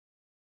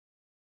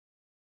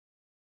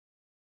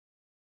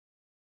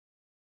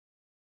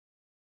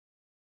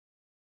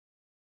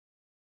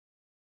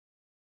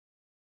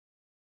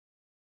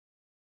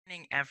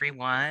Morning,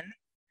 everyone.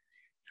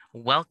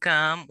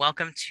 Welcome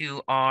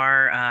to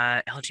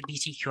our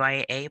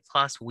LGBTQIA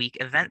plus week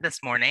event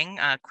this morning,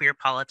 Queer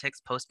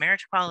Politics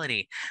Post-Marriage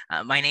Equality.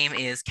 My name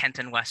is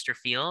Kenton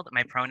Westerfield.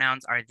 My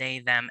pronouns are they,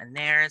 them, and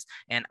theirs,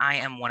 and I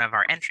am one of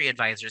our entry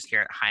advisors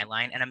here at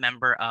Highline and a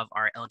member of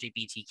our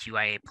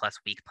LGBTQIA plus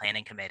week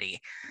planning committee.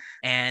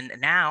 And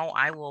now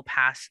I will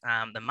pass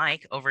the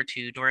mic over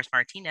to Doris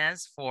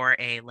Martinez for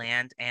a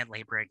land and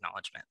labor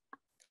acknowledgement.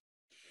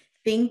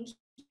 Thank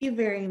you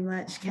very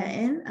much,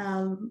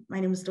 Kenton. My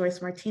name is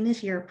Doris Martinez,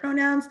 here are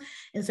pronouns,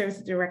 and serves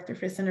as the Director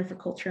for Center for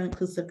Cultural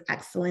Inclusive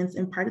Excellence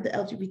and part of the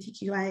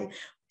LGBTQI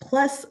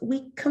Plus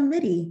Week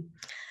Committee.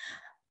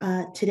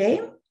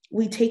 Today,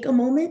 we take a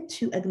moment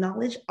to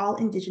acknowledge all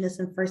Indigenous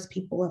and First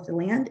People of the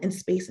land and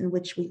space in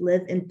which we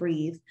live and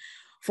breathe.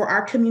 For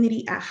our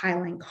community at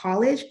Highline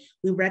College,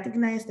 we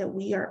recognize that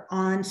we are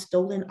on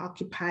stolen,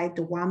 occupied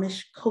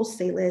Duwamish, Coast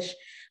Salish,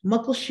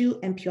 Muckleshoot,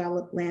 and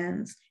Puyallup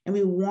lands, and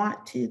we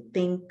want to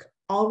thank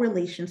all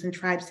relations and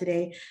tribes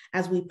today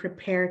as we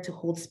prepare to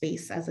hold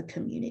space as a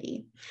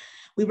community.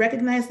 We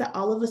recognize that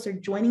all of us are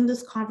joining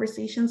these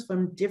conversations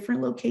from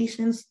different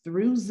locations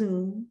through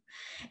Zoom.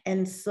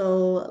 And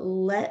so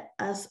let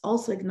us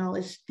also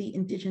acknowledge the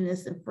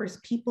Indigenous and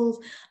First Peoples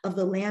of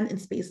the land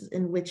and spaces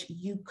in which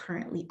you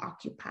currently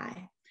occupy.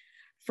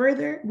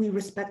 Further, we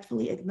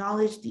respectfully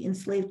acknowledge the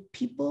enslaved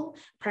people,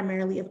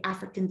 primarily of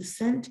African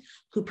descent,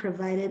 who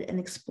provided and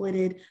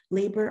exploited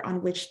labor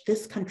on which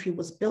this country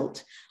was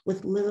built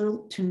with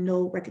little to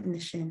no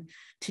recognition.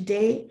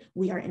 Today,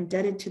 we are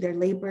indebted to their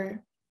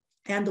labor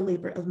and the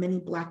labor of many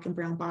Black and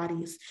Brown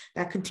bodies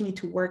that continue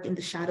to work in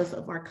the shadows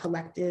of our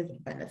collective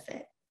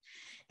benefit.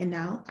 And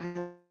now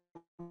I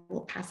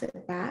will pass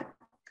it back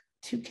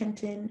to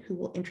Kenton, who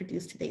will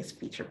introduce today's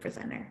feature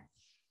presenter.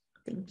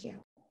 Thank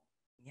you.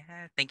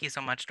 Yeah, thank you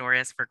so much,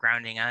 Doris, for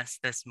grounding us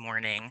this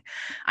morning.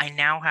 I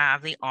now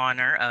have the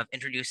honor of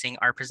introducing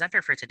our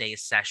presenter for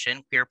today's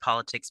session, Queer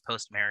Politics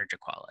Post-Marriage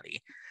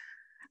Equality.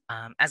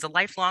 As a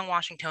lifelong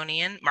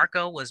Washingtonian,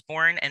 Marco was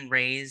born and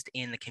raised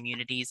in the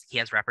communities he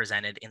has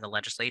represented in the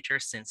legislature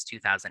since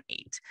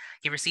 2008.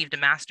 He received a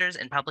master's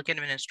in public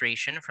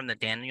administration from the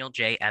Daniel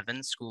J.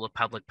 Evans School of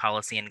Public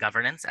Policy and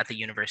Governance at the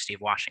University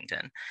of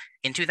Washington.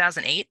 In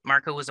 2008,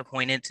 Marco was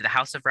appointed to the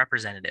House of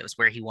Representatives,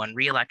 where he won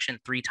re-election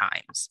 3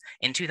 times.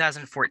 In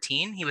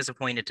 2014, he was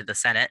appointed to the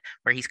Senate,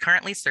 where he's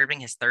currently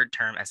serving his 3rd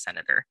term as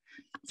senator.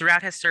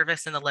 Throughout his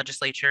service in the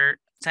legislature,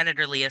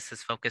 Senator Elias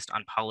has focused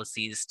on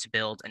policies to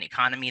build an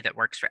economy that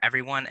works for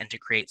everyone and to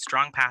create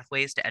strong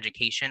pathways to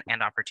education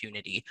and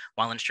opportunity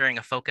while ensuring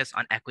a focus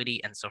on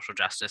equity and social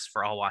justice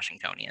for all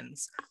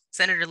Washingtonians.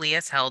 Senator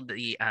Elias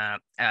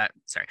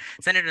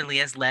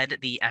led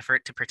the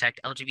effort to protect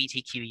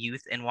LGBTQ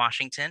youth in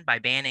Washington by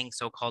banning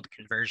so-called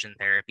conversion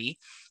therapy.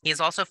 He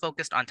has also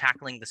focused on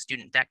tackling the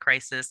student debt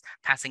crisis,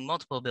 passing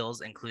multiple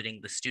bills,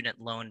 including the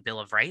Student Loan Bill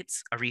of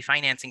Rights, a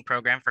refinancing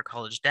program for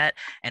college debt,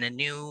 and a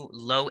new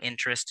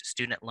low-interest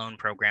student loan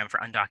program for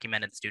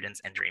undocumented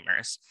students and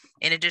dreamers.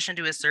 In addition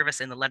to his service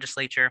in the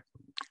legislature,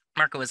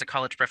 Marco is a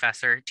college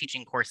professor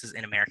teaching courses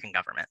in American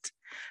government.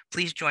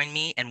 Please join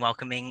me in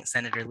welcoming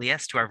Senator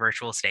Elias to our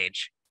virtual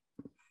stage.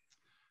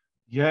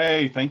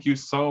 Yay, thank you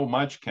so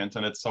much,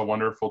 Kenton. It's so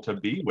wonderful to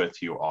be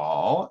with you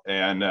all,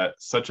 and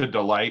such a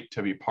delight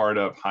to be part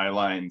of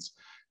Highline's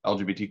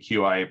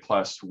LGBTQIA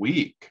plus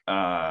week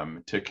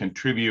to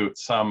contribute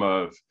some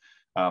of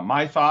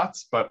my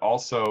thoughts, but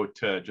also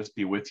to just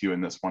be with you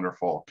in this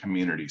wonderful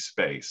community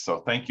space. So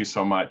thank you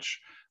so much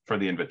for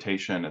the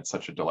invitation. It's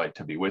such a delight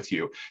to be with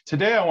you.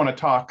 Today, I want to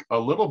talk a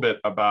little bit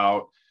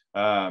about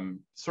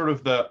sort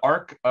of the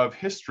arc of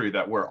history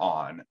that we're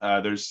on.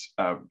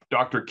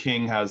 Dr.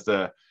 King has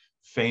the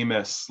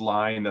famous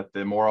line that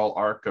the moral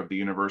arc of the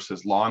universe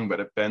is long,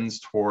 but it bends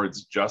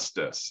towards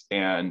justice.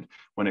 And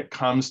when it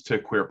comes to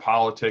queer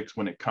politics,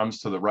 when it comes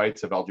to the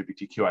rights of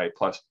LGBTQIA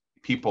plus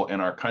people in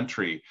our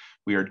country,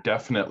 we are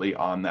definitely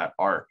on that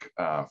arc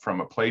from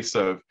a place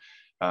of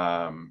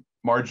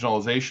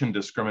marginalization,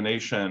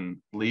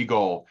 discrimination,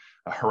 legal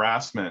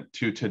harassment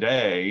to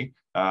today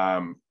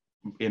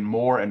in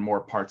more and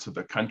more parts of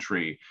the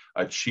country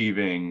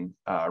achieving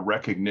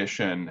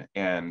recognition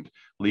and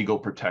legal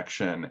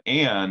protection,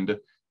 and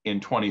in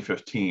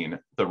 2015,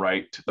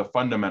 the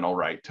fundamental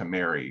right to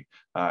marry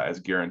as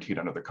guaranteed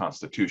under the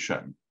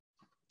Constitution.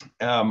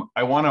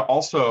 I want to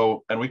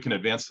also, and we can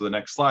advance to the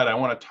next slide, I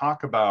want to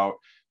talk about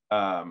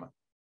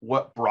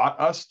what brought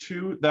us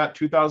to that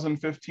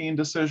 2015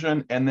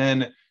 decision, and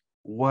then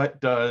what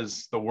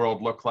does the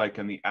world look like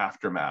in the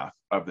aftermath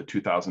of the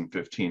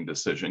 2015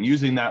 decision,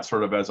 using that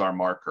sort of as our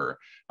marker.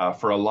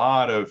 For a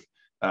lot of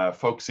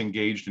folks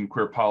engaged in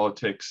queer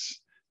politics,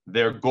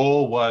 their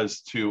goal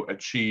was to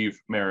achieve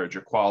marriage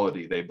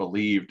equality. They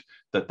believed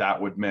that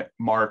that would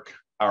mark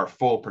our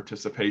full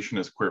participation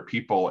as queer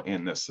people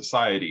in this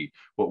society.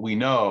 What we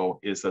know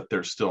is that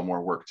there's still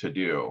more work to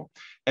do.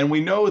 And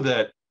we know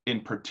that in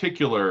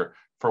particular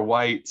for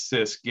white,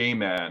 cis, gay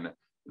men,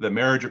 the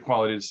marriage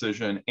equality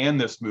decision and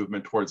this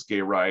movement towards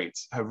gay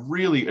rights have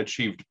really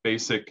achieved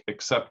basic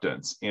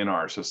acceptance in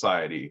our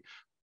society.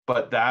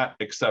 but that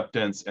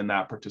acceptance and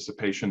that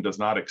participation does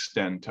not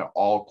extend to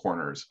all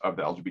corners of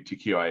the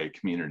LGBTQIA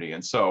community.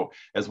 And so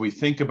as we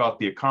think about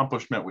the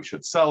accomplishment, we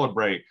should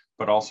celebrate,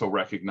 but also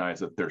recognize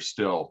that there's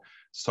still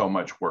so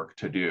much work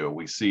to do.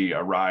 We see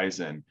a rise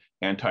in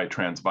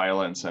anti-trans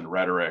violence and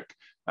rhetoric.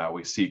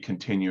 We see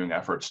continuing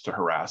efforts to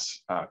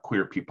harass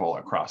queer people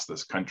across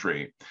this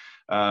country.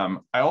 I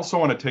also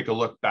want to take a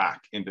look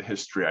back into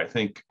history. I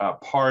think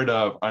part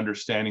of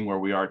understanding where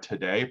we are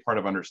today, part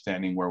of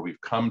understanding where we've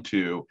come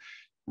to,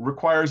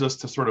 requires us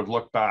to sort of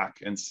look back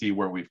and see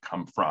where we've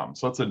come from.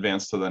 So let's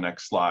advance to the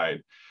next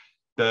slide.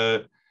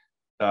 The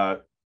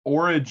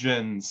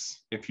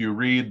origins, if you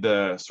read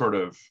the sort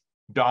of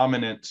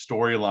dominant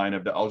storyline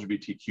of the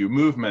LGBTQ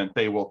movement,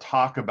 they will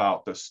talk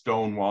about the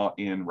Stonewall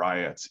Inn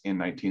riots in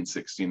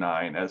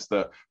 1969 as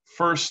the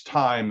first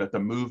time that the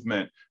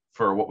movement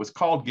for what was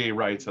called gay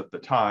rights at the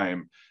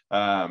time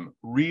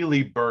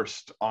really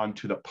burst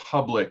onto the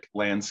public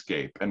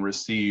landscape and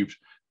received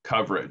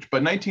coverage.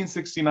 But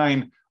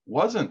 1969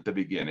 wasn't the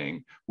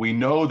beginning. We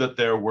know that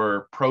there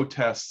were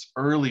protests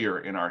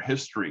earlier in our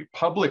history,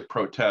 public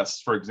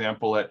protests, for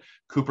example, at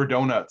Cooper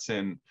Donuts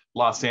in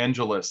Los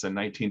Angeles in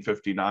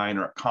 1959,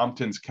 or at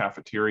Compton's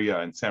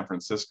Cafeteria in San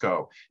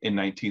Francisco in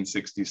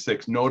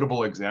 1966,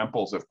 notable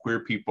examples of queer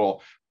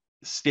people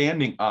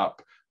standing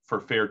up for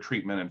fair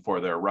treatment and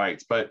for their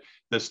rights. But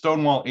the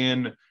Stonewall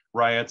Inn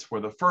riots were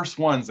the first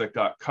ones that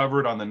got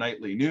covered on the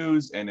nightly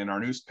news and in our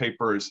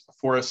newspapers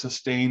for a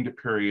sustained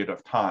period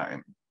of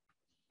time.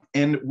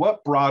 And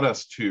what brought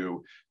us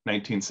to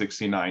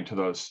 1969, to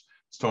those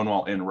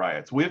Stonewall Inn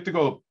riots? We have to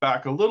go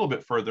back a little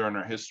bit further in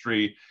our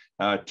history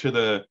to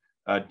the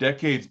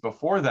decades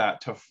before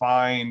that to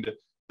find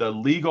the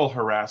legal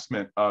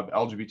harassment of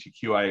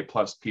LGBTQIA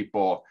plus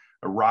people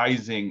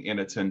rising in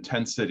its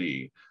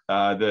intensity.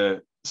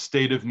 The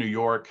state of New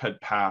York had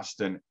passed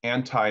an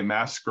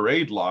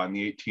anti-masquerade law in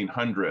the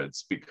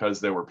 1800s because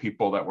there were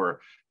people that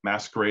were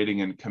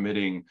masquerading and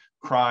committing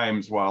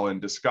crimes while in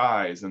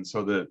disguise. And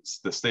so the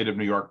state of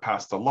New York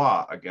passed a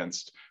law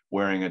against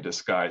wearing a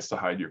disguise to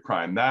hide your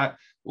crime. That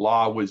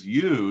law was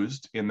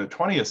used in the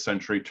 20th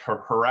century to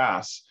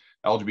harass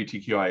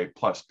LGBTQIA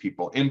plus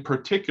people, in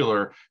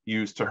particular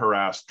used to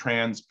harass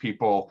trans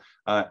people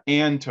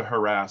and to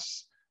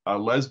harass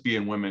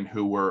lesbian women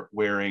who were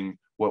wearing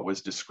what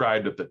was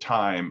described at the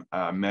time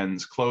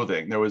men's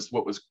clothing. There was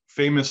what was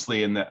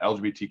famously in the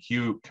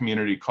LGBTQ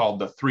community called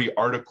the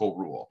 3-article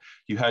rule.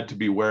 You had to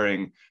be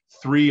wearing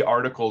 3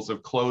 articles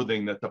of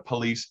clothing that the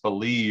police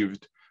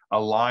believed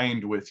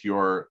aligned with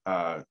your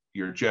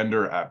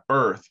gender at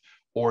birth,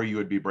 or you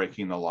would be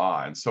breaking the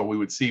law. And so we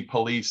would see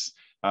police,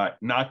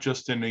 not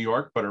just in New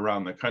York, but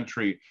around the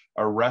country,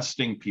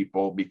 arresting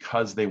people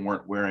because they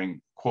weren't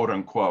wearing, quote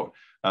unquote,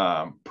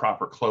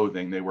 proper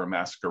clothing. They were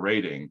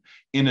masquerading.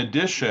 In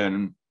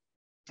addition,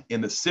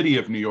 in the city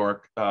of New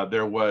York,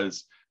 there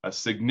was a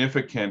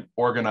significant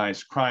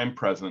organized crime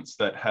presence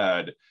that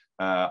had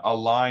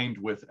aligned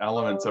with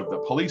elements of the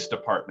police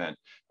department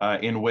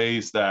in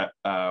ways that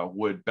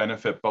would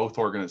benefit both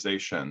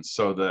organizations.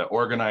 So the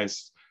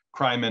organized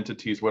crime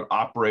entities would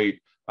operate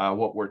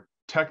what were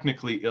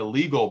technically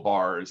illegal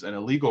bars and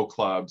illegal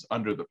clubs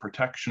under the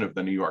protection of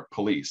the New York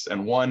police.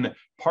 And one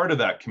part of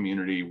that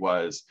community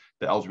was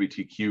the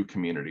LGBTQ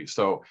community.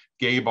 So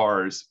gay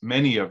bars,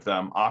 many of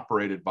them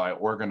operated by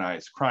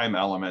organized crime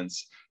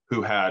elements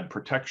who had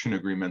protection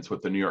agreements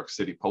with the New York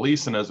City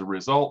police. And as a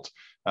result,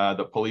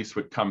 the police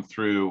would come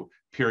through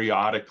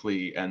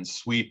periodically and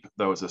sweep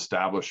those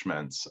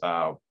establishments,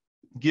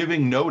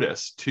 giving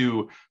notice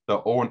to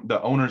the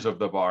owners of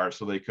the bar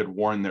so they could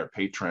warn their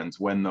patrons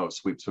when those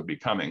sweeps would be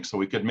coming. So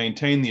we could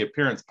maintain the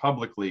appearance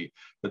publicly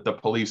that the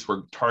police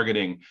were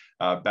targeting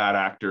bad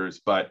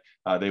actors, but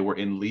they were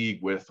in league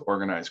with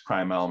organized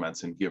crime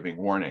elements and giving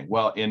warning.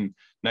 Well, in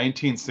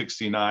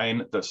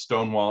 1969, the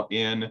Stonewall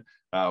Inn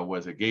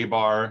was a gay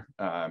bar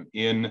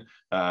in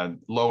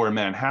Lower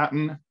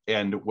Manhattan,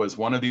 and was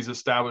one of these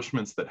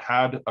establishments that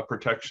had a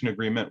protection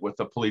agreement with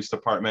the police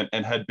department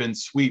and had been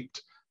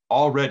swept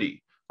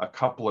already a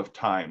couple of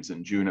times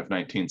in June of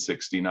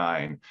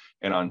 1969.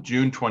 And on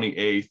June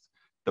 28th,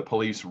 the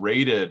police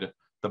raided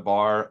the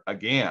bar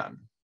again.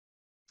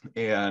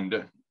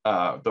 And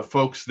the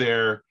folks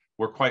there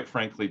were, quite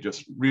frankly,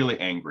 just really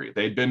angry.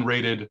 They'd been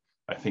raided,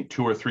 I think,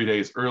 2 or 3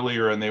 days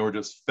earlier, and they were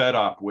just fed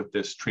up with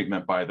this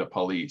treatment by the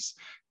police.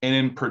 And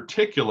in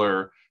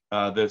particular,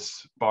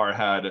 this bar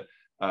had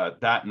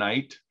that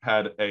night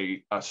had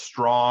a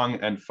strong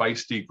and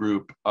feisty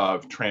group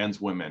of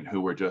trans women who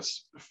were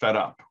just fed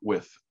up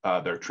with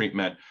their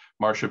treatment.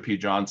 Marsha P.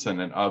 Johnson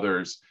and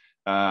others.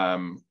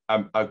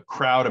 A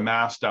crowd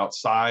amassed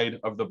outside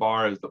of the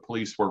bar as the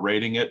police were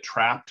raiding it,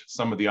 trapped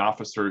some of the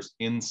officers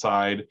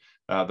inside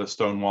the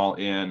Stonewall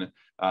Inn,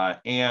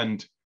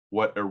 and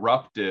what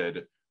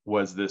erupted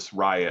was this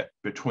riot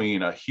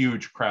between a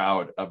huge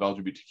crowd of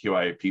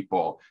LGBTQIA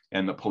people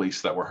and the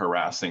police that were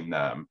harassing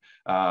them.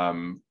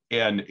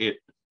 And it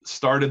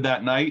started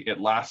that night. It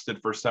lasted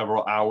for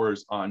several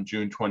hours on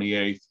June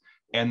 28th.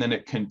 And then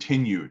it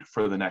continued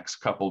for the next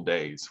couple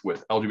days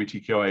with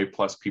LGBTQIA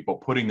plus people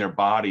putting their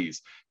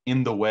bodies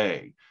in the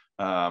way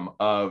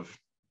of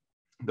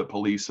the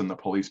police and the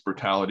police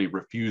brutality,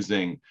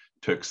 refusing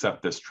to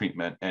accept this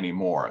treatment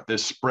anymore.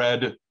 This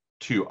spread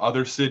to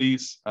other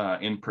cities.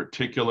 In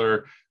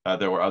particular,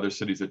 there were other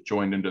cities that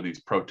joined into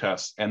these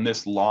protests, and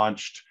this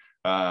launched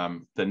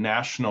the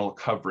national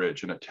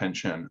coverage and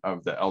attention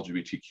of the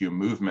LGBTQ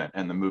movement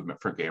and the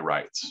movement for gay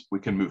rights. We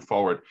can move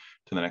forward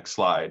to the next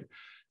slide.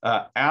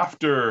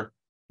 After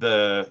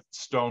the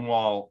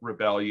Stonewall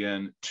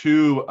Rebellion,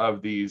 two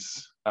of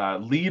these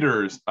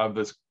leaders of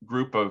this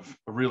group of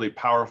really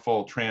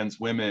powerful trans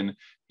women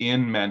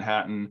in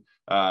Manhattan,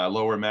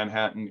 Lower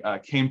Manhattan,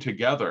 came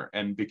together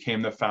and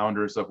became the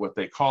founders of what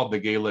they called the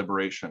Gay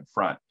Liberation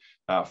Front,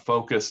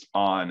 focused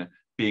on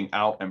being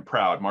out and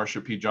proud.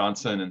 Marsha P.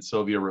 Johnson and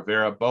Sylvia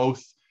Rivera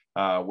both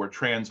were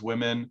trans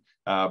women,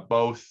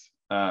 both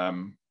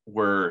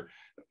were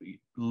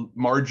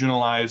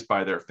marginalized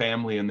by their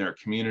family and their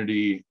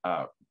community,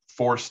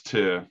 forced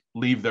to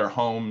leave their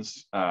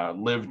homes,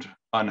 lived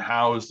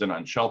unhoused and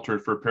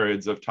unsheltered for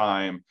periods of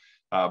time.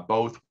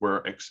 Both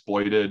were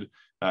exploited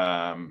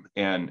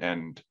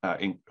and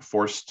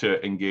forced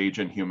to engage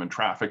in human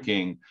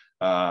trafficking.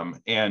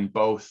 And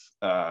both,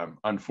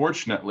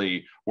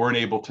 unfortunately, weren't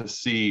able to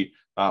see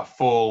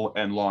full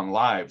and long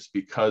lives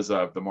because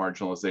of the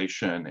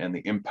marginalization and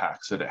the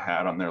impacts that it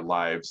had on their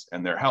lives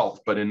and their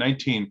health. But in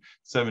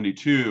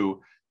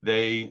 1972,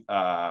 they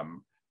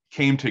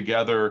came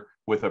together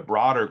with a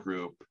broader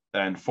group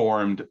and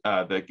formed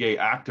the Gay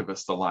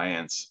Activist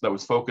Alliance that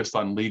was focused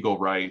on legal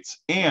rights.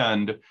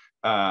 And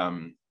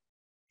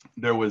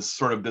there was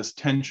sort of this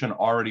tension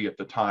already at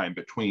the time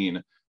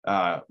between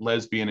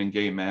lesbian and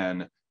gay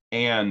men.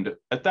 And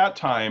at that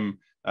time,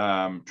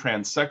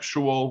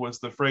 transsexual was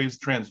the phrase,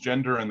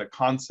 transgender, and the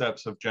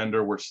concepts of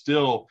gender were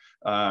still,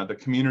 the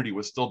community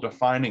was still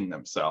defining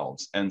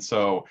themselves. And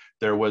so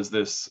there was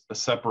this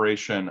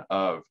separation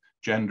of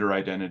gender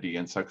identity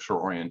and sexual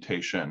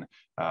orientation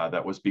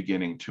that was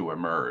beginning to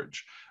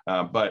emerge.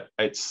 But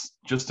it's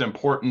just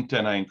important,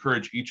 and I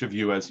encourage each of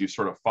you as you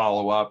sort of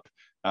follow up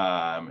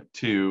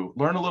to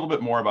learn a little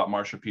bit more about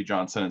Marsha P.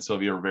 Johnson and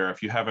Sylvia Rivera.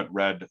 If you haven't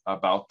read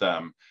about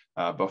them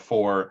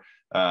before,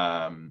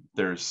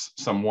 there's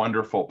some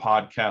wonderful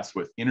podcasts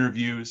with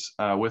interviews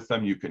with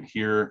them. You can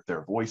hear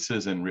their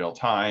voices in real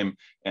time,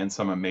 and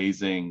some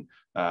amazing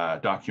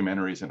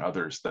documentaries and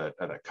others that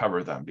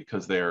cover them,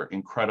 because they're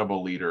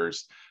incredible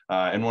leaders.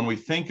 And when we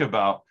think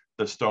about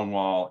the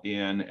Stonewall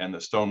Inn and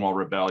the Stonewall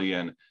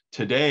Rebellion,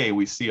 today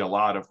we see a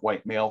lot of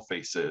white male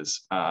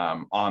faces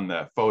on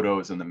the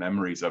photos and the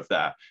memories of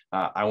that.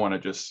 I want to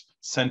just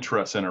center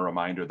us in a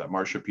reminder that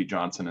Marsha P.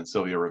 Johnson and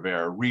Sylvia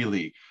Rivera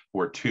really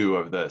were two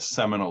of the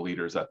seminal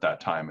leaders at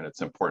that time, and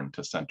it's important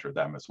to center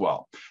them as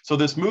well. So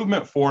this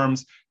movement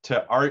forms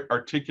to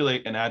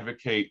articulate and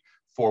advocate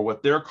for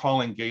what they're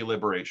calling gay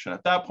liberation.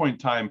 At that point in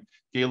time,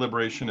 gay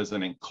liberation is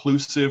an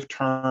inclusive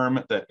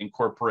term that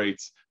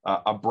incorporates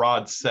a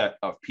broad set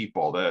of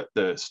people.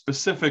 The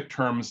specific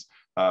terms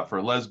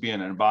for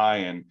lesbian and bi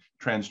and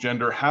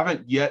transgender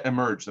haven't yet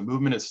emerged. The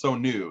movement is so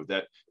new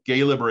that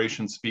gay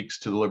liberation speaks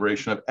to the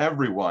liberation of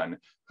everyone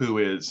who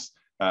is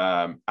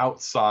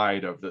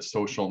outside of the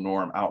social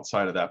norm,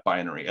 outside of that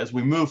binary. As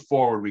we move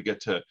forward, we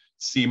get to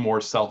see more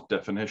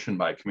self-definition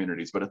by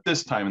communities. But at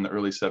this time in the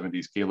early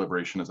 70s, gay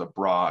liberation is a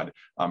broad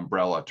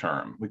umbrella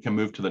term. We can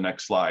move to the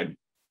next slide.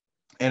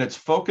 And it's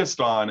focused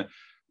on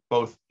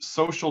both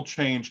social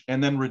change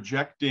and then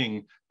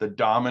rejecting the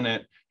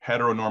dominant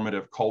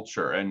heteronormative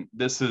culture. And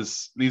these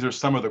are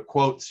some of the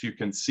quotes you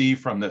can see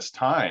from this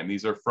time.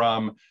 These are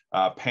from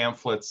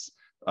pamphlets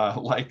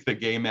like the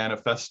Gay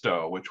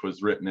Manifesto, which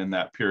was written in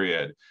that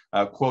period.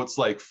 Quotes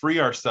like, free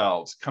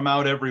ourselves, come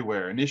out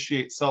everywhere,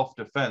 initiate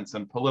self-defense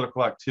and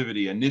political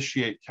activity,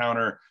 initiate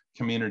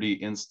counter-community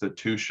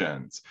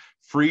institutions.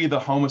 Free the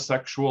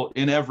homosexual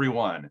in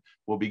everyone.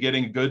 We'll be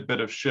getting a good bit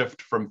of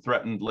shift from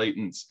threatened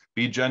latents.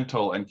 Be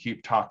gentle and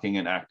keep talking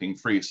and acting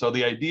free. So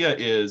the idea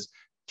is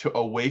to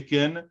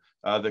awaken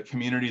the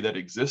community that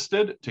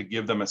existed, to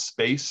give them a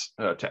space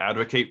to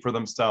advocate for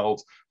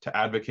themselves, to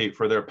advocate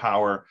for their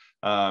power,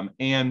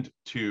 and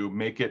to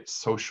make it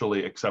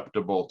socially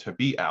acceptable to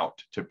be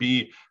out, to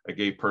be a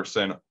gay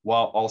person,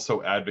 while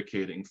also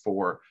advocating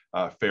for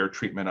fair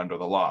treatment under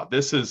the law.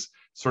 This is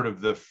sort of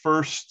the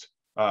first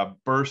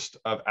burst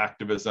of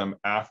activism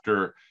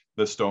after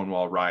the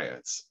Stonewall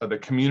riots. The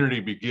community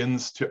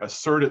begins to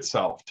assert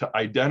itself, to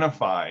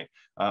identify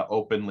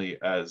openly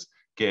as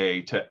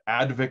gay, to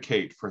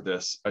advocate for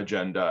this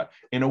agenda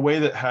in a way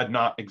that had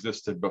not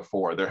existed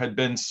before. There had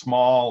been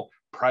small,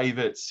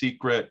 private,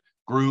 secret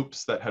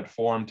groups that had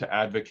formed to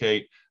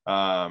advocate,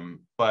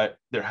 but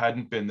there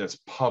hadn't been this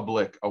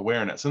public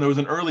awareness. And there was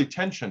an early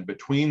tension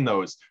between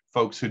those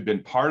folks who'd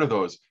been part of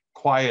those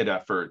quiet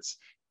efforts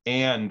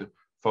and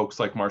folks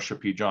like Marsha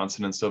P.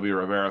 Johnson and Sylvia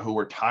Rivera, who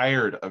were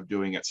tired of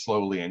doing it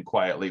slowly and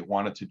quietly,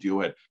 wanted to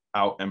do it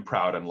out and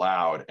proud and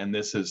loud. And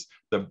this is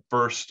the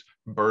first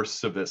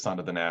bursts of this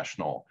onto the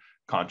national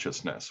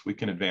consciousness. We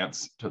can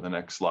advance to the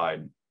next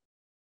slide.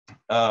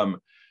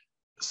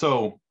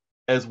 So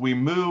as we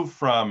move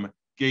from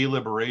gay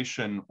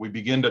liberation, we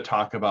begin to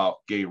talk about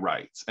gay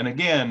rights. And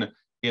again,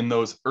 in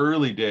those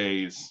early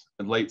days,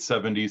 in late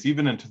 70s,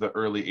 even into the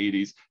early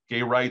 80s,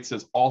 gay rights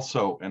is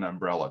also an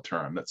umbrella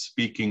term that's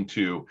speaking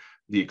to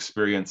the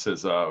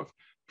experiences of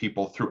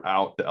people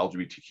throughout the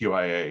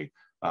LGBTQIA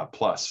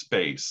plus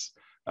space.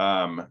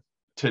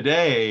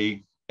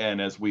 Today, and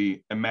as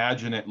we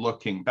imagine it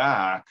looking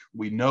back,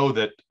 we know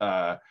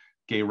that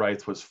gay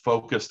rights was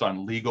focused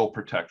on legal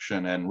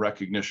protection and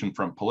recognition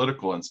from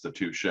political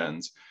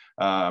institutions.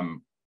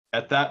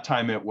 At that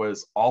time, it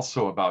was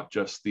also about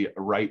just the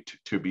right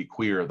to be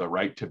queer, the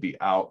right to be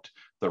out,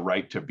 the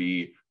right to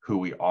be who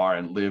we are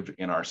and live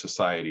in our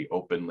society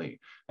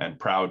openly and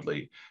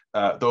proudly.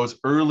 Those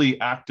early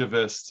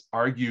activists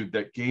argued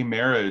that gay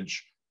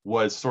marriage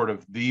was sort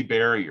of the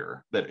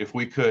barrier, that if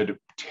we could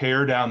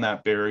tear down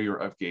that barrier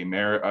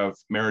of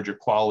marriage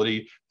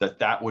equality,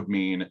 that would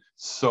mean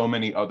so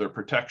many other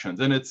protections.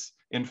 And it's,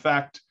 in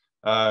fact,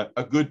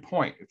 a good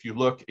point. If you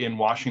look in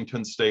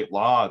Washington state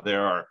law,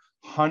 there are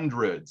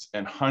hundreds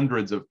and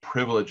hundreds of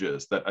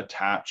privileges that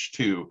attach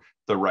to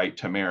the right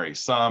to marry.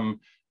 Some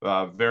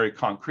very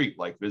concrete,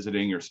 like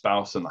visiting your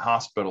spouse in the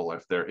hospital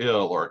if they're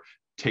ill, or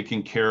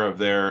taking care of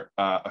their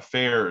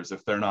affairs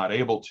if they're not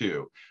able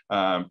to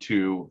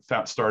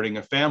starting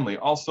a family.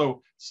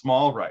 Also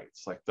small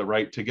rights, like the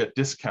right to get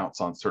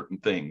discounts on certain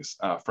things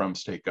from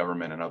state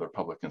government and other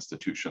public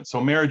institutions.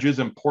 So marriage is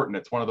important.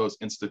 It's one of those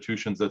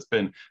institutions that's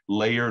been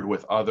layered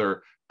with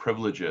other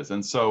privileges.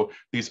 And so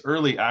these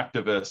early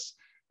activists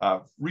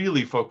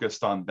really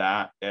focused on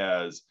that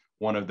as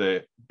one of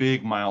the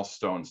big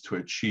milestones to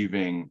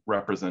achieving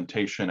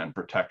representation and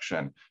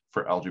protection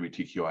for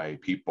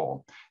LGBTQIA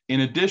people.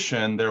 In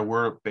addition, there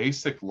were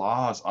basic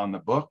laws on the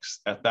books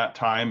at that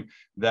time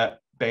that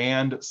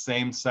banned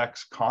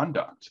same-sex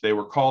conduct. They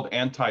were called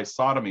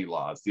anti-sodomy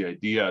laws. The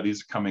idea,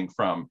 these are coming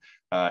from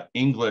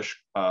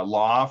English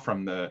law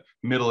from the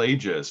Middle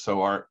Ages,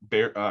 so are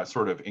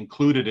sort of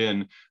included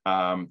in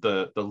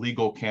the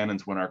legal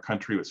canons when our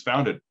country was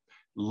founded,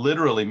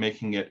 literally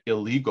making it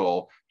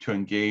illegal to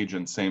engage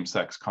in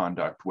same-sex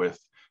conduct with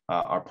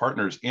our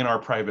partners in our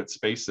private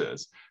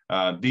spaces.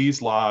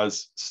 These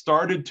laws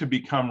started to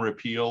become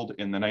repealed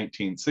in the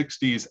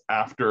 1960s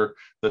after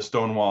the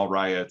Stonewall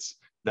riots.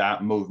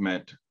 That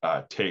movement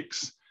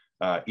takes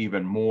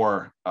even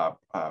more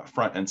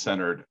front and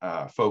centered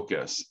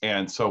focus.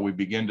 And so we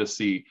begin to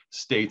see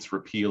states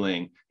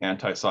repealing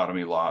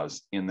anti-sodomy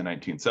laws in the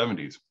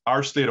 1970s.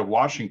 Our state of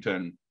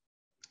Washington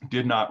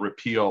did not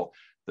repeal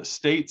the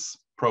state's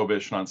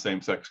prohibition on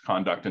same-sex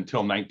conduct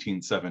until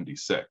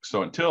 1976.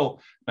 So until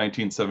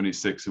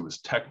 1976, it was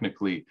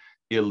technically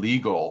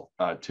illegal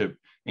to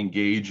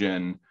engage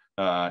in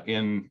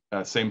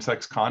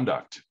same-sex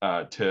conduct,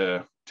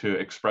 to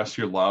express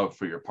your love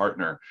for your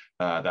partner.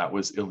 That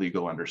was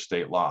illegal under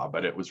state law,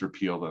 but it was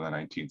repealed in the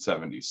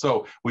 1970s.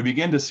 So we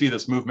begin to see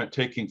this movement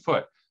taking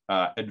foot,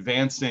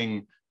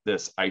 advancing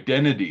this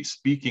identity,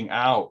 speaking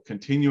out,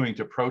 continuing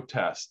to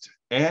protest,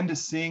 and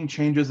seeing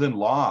changes in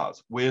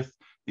laws, with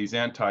these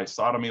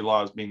anti-sodomy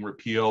laws being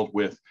repealed,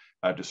 with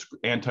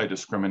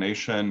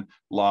anti-discrimination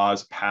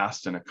laws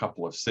passed in a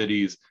couple of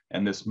cities,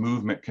 and this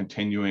movement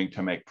continuing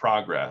to make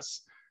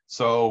progress.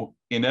 So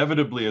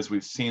inevitably, as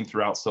we've seen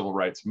throughout civil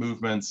rights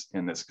movements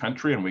in this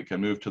country, and we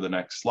can move to the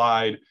next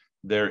slide,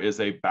 there is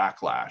a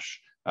backlash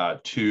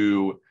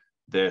to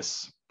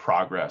this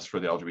progress for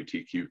the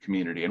LGBTQ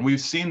community. And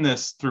we've seen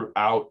this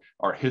throughout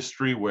our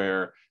history,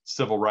 where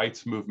civil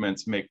rights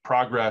movements make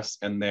progress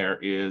and there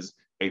is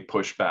a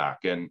pushback.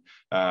 And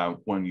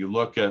when you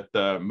look at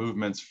the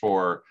movements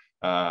for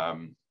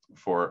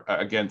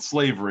against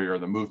slavery, or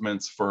the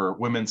movements for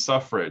women's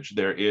suffrage,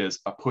 there is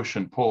a push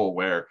and pull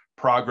where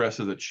progress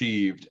is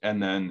achieved,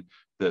 and then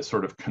the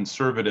sort of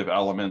conservative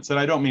elements, and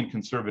I don't mean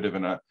conservative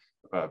in a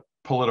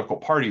political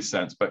party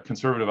sense, but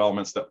conservative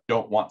elements that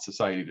don't want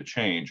society to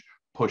change,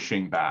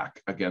 pushing back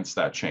against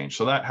that change.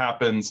 So that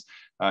happens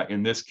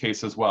in this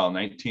case as well.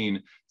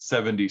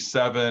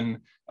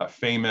 1977, a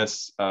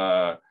famous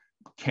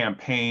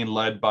campaign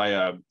led by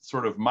a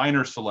sort of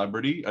minor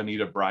celebrity,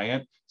 Anita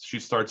Bryant. She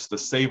starts the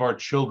Save Our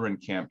Children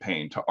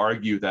campaign to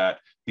argue that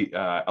the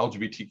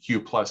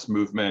LGBTQ plus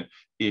movement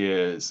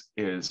is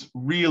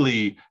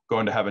really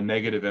going to have a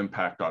negative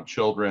impact on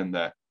children,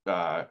 that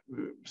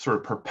sort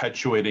of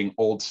perpetuating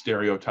old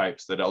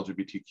stereotypes that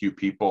LGBTQ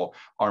people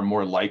are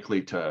more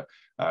likely to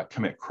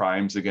commit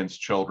crimes against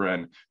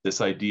children,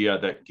 this idea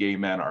that gay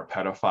men are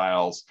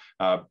pedophiles,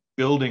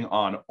 building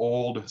on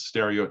old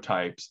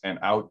stereotypes and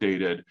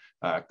outdated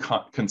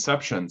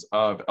conceptions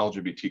of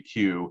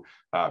LGBTQ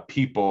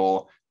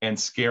people, and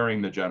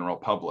scaring the general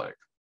public.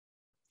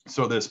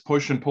 So this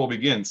push and pull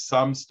begins.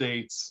 Some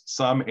states,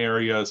 some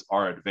areas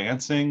are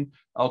advancing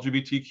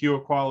LGBTQ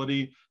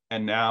equality,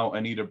 and now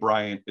Anita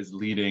Bryant is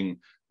leading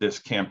this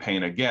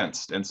campaign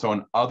against. And so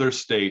in other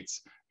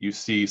states, you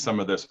see some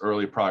of this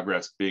early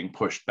progress being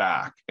pushed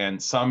back.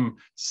 And some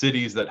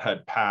cities that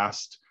had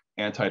passed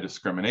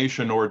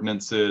anti-discrimination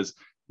ordinances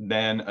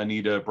then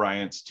Anita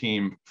Bryant's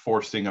team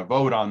forcing a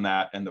vote on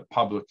that, and the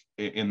public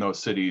in those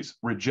cities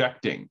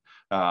rejecting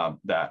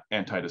that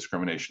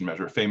anti-discrimination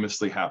measure,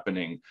 famously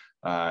happening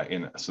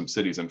in some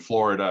cities in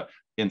Florida.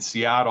 In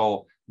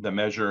Seattle, the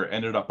measure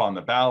ended up on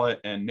the ballot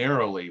and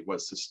narrowly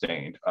was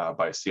sustained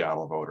by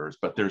Seattle voters.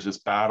 But there's this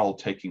battle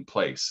taking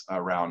place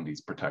around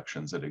these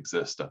protections that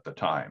exist at the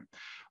time.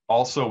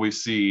 Also, we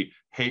see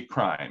hate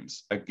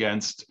crimes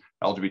against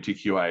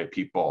LGBTQIA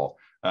people.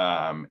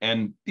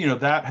 And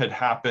that had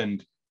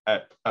happened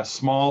at a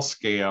small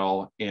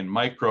scale in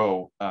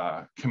micro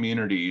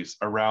communities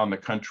around the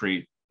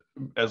country.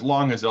 As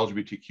long as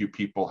LGBTQ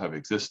people have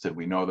existed,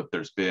 we know that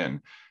there's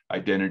been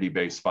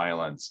identity-based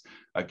violence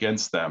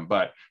against them.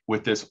 But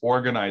with this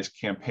organized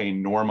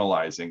campaign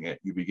normalizing it,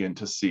 you begin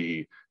to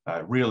see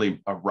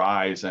really a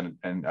rise and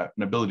an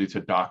ability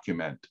to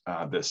document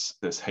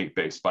this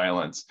hate-based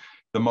violence.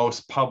 The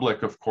most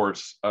public, of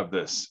course, of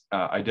this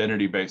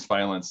identity-based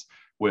violence,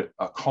 with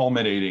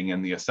culminating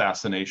in the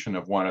assassination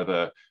of one of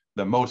the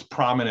most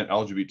prominent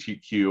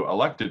LGBTQ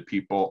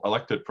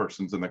elected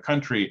persons in the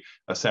country,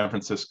 a San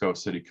Francisco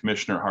City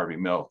Commissioner, Harvey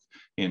Milk,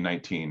 in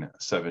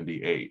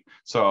 1978.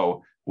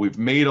 So we've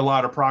made a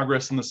lot of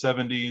progress in the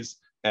 70s,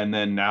 and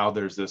then now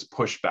there's this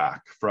pushback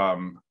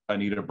from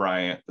Anita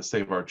Bryant, the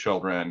Save Our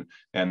Children,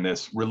 and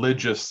this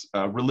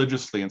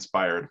religiously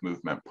inspired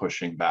movement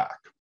pushing back.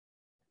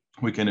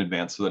 We can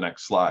advance to the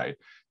next slide.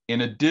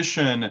 In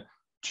addition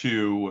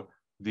to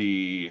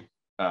the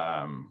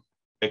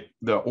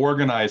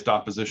organized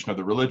opposition of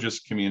the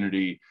religious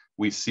community,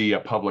 we see a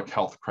public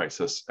health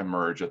crisis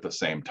emerge at the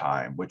same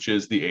time, which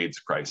is the AIDS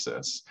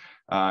crisis.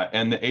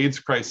 And the AIDS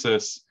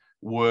crisis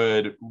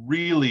would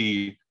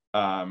really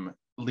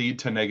lead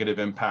to negative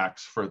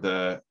impacts for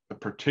the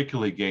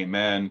particularly gay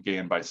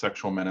and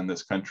bisexual men in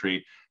this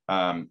country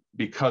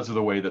because of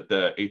the way that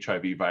the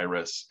HIV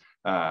virus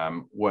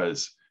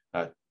was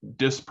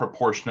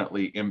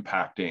disproportionately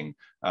impacting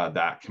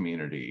that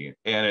community.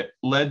 And it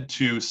led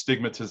to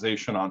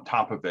stigmatization on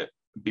top of it.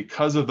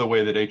 Because of the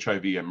way that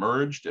HIV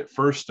emerged, it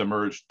first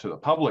emerged to the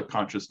public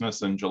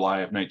consciousness in July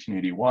of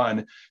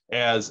 1981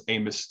 as a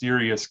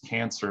mysterious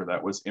cancer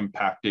that was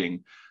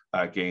impacting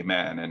gay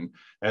men. And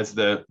as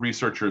the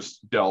researchers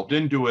delved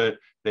into it,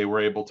 they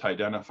were able to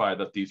identify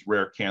that these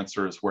rare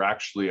cancers were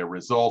actually a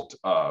result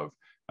of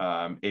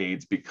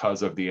AIDS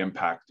because of the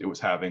impact it was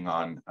having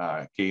on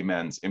gay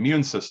men's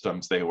immune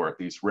systems.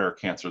 These rare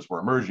cancers were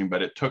emerging,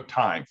 but it took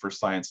time for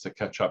science to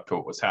catch up to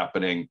what was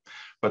happening.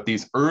 But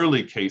these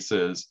early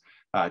cases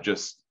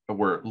just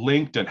were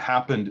linked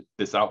and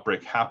this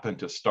outbreak happened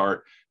to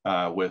start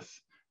with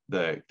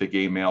the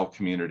gay male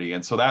community.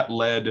 And so that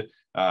led,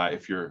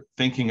 if you're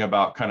thinking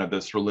about kind of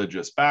this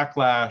religious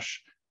backlash,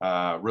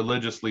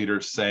 religious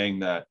leaders saying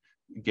that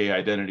gay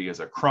identity is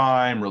a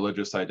crime,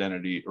 religious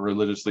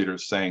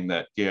leaders saying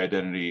that gay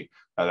identity,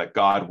 that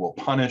God will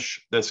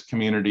punish this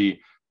community.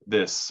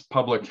 This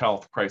public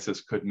health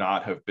crisis could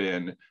not have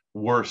been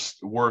worse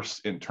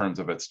in terms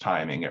of its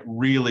timing. It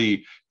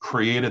really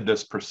created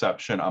this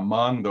perception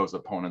among those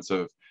opponents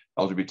of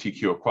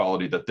LGBTQ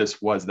equality that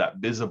this was that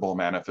visible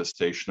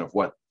manifestation of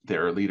what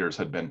their leaders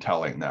had been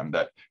telling them,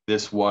 that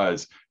this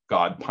was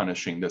God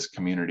punishing this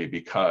community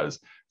because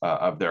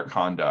of their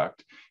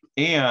conduct.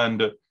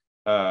 And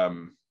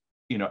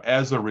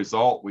as a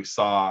result, we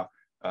saw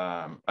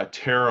a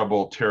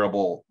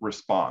terrible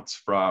response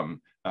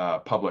from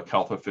public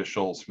health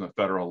officials from the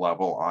federal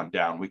level on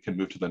down. We can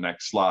move to the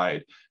next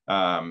slide.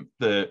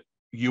 The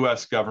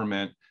US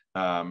government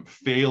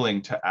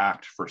failing to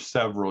act for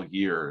several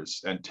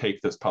years and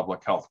take this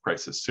public health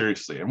crisis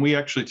seriously. And we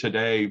actually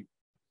today,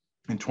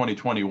 in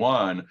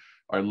 2021,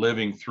 are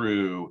living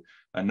through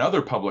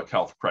another public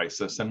health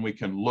crisis, and we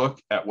can look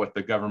at what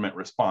the government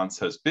response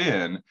has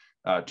been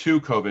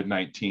to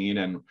COVID-19.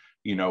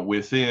 And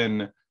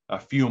within a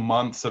few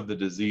months of the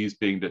disease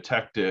being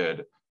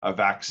detected, a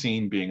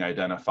vaccine being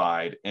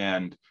identified,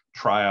 and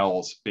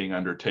trials being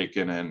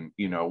undertaken, and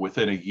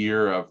within a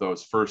year of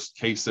those first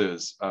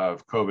cases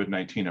of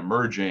COVID-19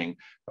 emerging,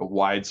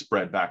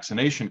 widespread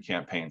vaccination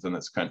campaigns in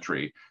this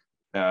country.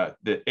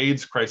 The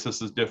AIDS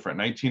crisis is different.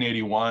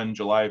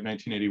 July of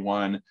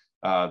 1981,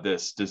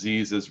 this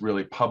disease is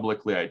really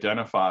publicly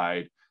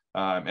identified,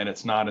 and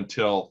it's not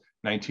until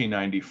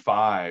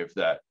 1995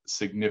 that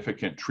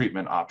significant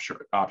treatment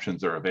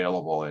options are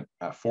available in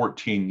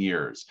 14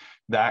 years.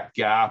 That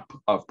gap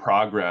of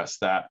progress,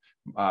 that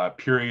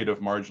period of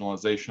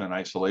marginalization and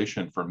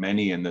isolation for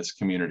many in this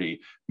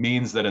community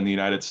means that in the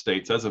United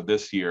States, as of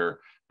this year,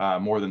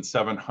 more than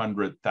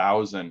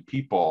 700,000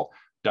 people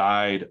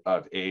died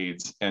of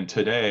AIDS. And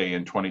today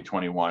in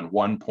 2021,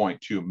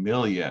 1.2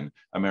 million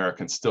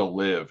Americans still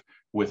live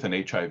with an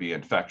HIV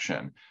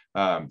infection.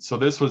 So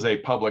this was a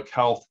public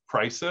health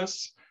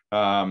crisis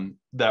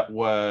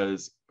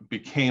that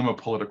became a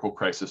political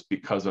crisis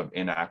because of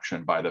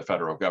inaction by the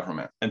federal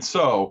government. And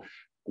so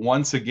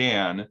once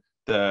again,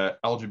 the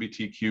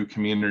LGBTQ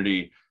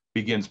community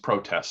begins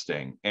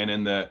protesting. And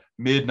in the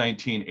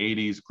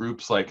mid-1980s,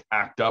 groups like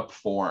ACT UP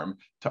form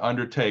to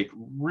undertake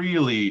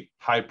really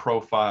high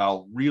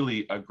profile,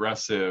 really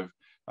aggressive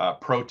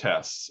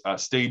protests,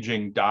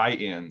 staging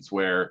die-ins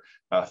where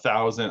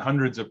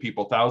hundreds of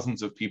people,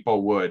 thousands of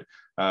people would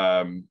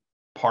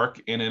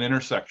park in an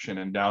intersection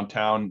in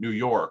downtown New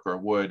York, or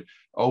would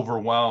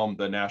overwhelm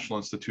the National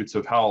Institutes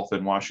of Health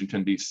in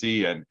Washington,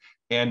 D.C.,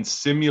 and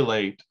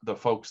simulate the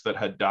folks that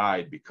had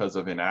died because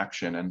of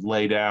inaction and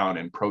lay down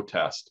in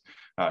protest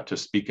to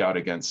speak out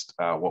against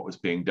what was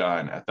being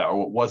done or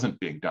what wasn't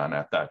being done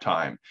at that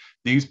time.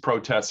 These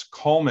protests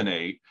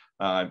culminate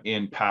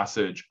in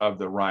passage of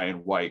the Ryan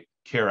White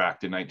Care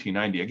Act in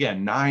 1990.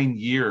 Again, 9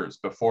 years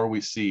before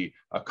we see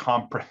a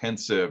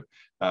comprehensive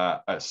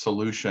a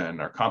solution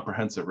or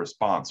comprehensive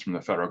response from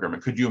the federal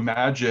government. Could you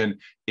imagine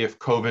if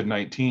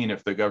COVID-19,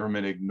 if the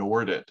government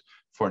ignored it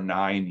for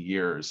 9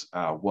 years,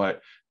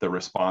 what the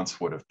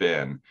response would have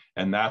been?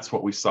 And that's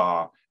what we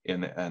saw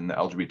in the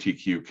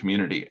LGBTQ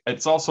community.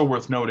 It's also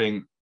worth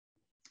noting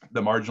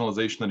the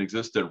marginalization that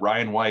existed.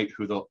 Ryan White,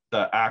 who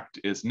the act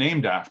is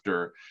named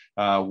after,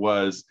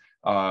 was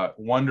a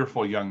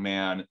wonderful young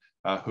man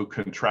who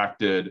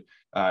contracted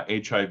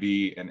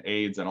HIV and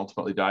AIDS and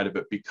ultimately died of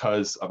it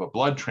because of a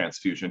blood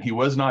transfusion. He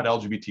was not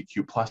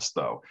LGBTQ plus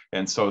though.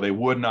 And so they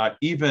would not,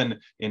 even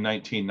in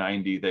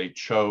 1990, they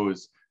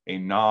chose a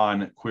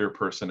non-queer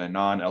person, a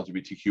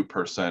non-LGBTQ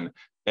person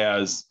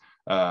as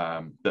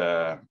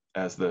the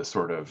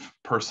sort of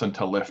person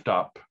to lift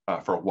up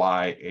for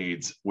why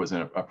AIDS was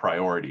a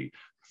priority,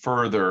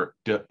 further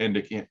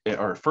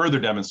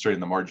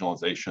demonstrating the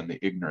marginalization, the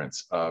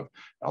ignorance of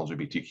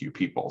LGBTQ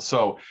people.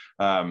 So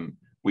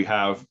we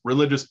have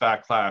religious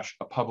backlash,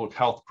 a public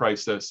health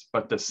crisis,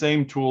 but the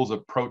same tools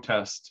of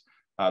protest,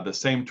 the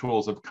same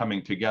tools of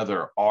coming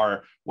together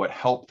are what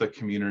help the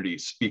community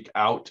speak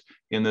out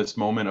in this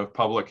moment of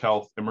public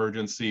health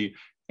emergency,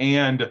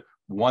 and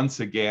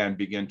once again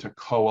begin to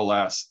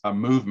coalesce a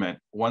movement.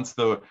 Once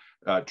the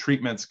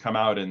treatments come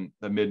out in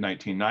the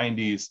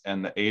mid-1990s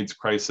and the AIDS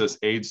crisis,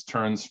 AIDS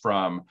turns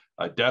from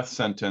a death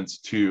sentence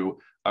to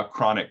a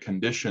chronic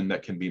condition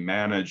that can be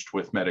managed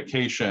with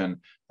medication,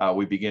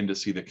 we begin to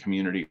see the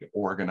community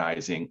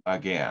organizing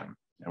again.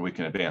 And we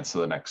can advance to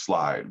the next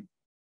slide.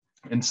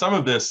 And some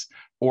of this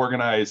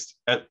organized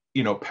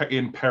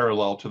in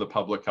parallel to the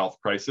public health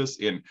crisis.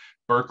 In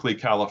Berkeley,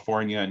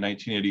 California in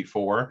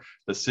 1984,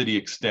 the city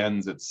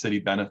extends its city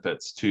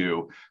benefits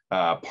to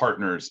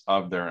partners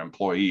of their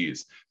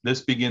employees.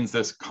 This begins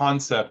this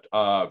concept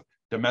of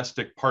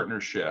domestic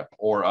partnership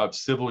or of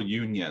civil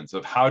unions,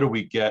 of how do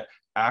we get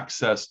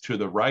access to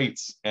the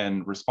rights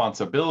and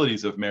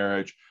responsibilities of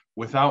marriage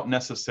without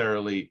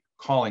necessarily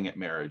calling it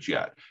marriage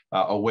yet,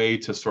 a way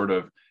to sort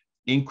of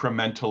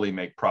incrementally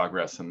make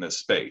progress in this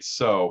space.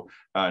 So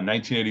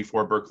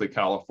 1984, Berkeley,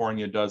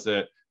 California does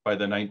it. By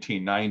the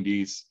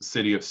 1990s,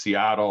 city of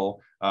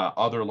Seattle,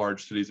 other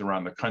large cities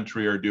around the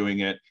country are doing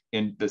it.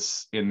 In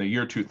the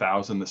year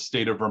 2000, the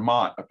state of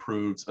Vermont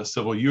approves a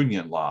civil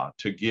union law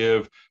to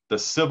give the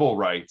civil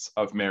rights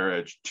of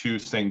marriage to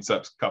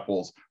same-sex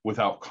couples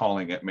without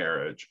calling it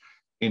marriage.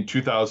 In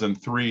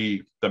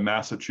 2003, the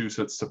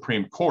Massachusetts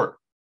Supreme Court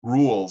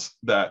rules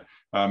that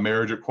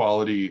marriage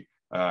equality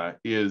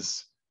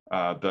is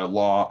the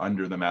law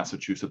under the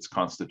Massachusetts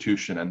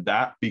Constitution, and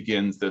that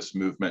begins this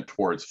movement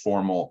towards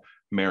formal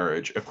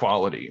marriage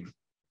equality.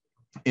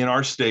 In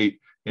our state,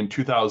 in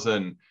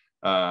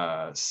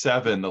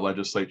 2007, the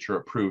legislature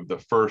approved the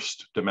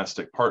first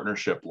domestic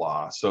partnership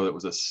law. So it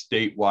was a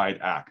statewide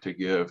act to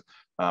give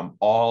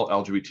all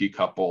LGBT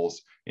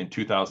couples in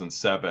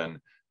 2007.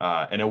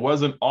 And it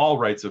wasn't all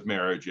rights of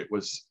marriage. It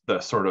was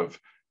the sort of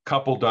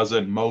couple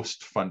dozen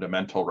most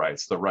fundamental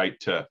rights, the right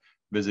to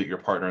visit your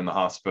partner in the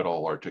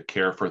hospital or to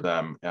care for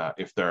them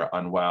if they're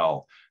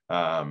unwell.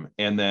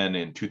 And then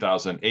in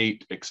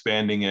 2008,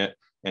 expanding it.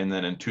 And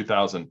then in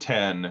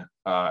 2010,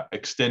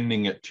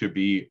 extending it to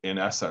be, in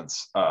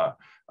essence, a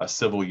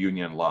civil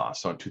union law.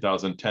 So in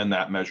 2010,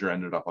 that measure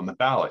ended up on the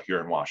ballot here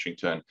in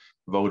Washington.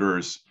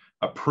 Voters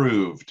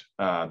approved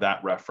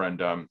that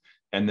referendum.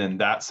 And then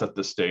that set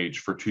the stage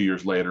for 2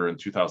 years later in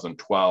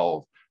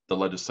 2012, the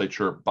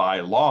legislature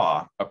by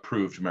law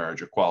approved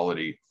marriage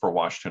equality for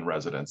Washington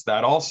residents.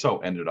 That also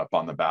ended up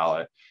on the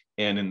ballot.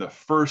 And in the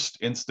first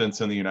instance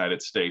in the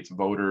United States,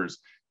 voters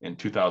in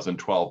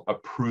 2012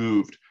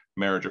 approved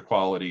marriage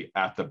equality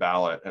at the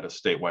ballot at a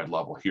statewide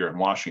level here in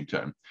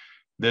Washington.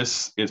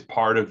 This is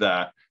part of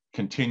that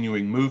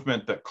continuing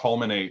movement that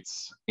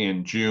culminates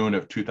in June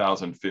of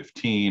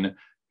 2015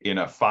 in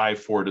a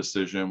 5-4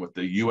 decision with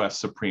the US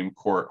Supreme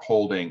Court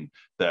holding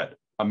that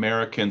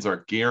Americans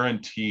are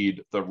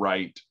guaranteed the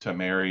right to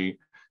marry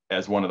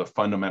as one of the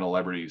fundamental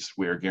liberties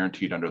we are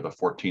guaranteed under the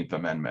 14th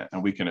Amendment.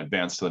 And we can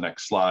advance to the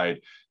next slide.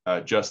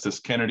 Justice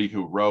Kennedy,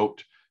 who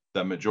wrote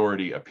the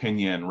majority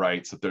opinion,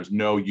 writes that there's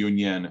no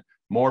union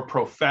more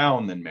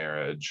profound than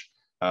marriage,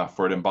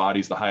 for it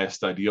embodies the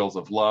highest ideals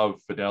of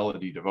love,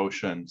 fidelity,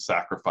 devotion,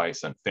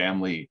 sacrifice, and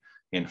family.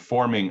 In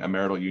forming a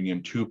marital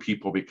union, two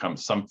people become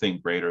something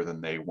greater than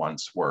they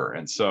once were.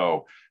 And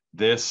so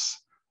this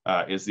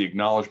is the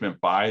acknowledgement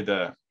by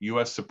the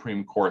US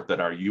Supreme Court that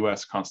our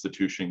US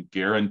Constitution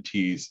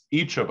guarantees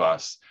each of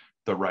us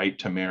the right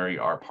to marry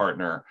our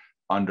partner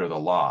under the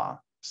law.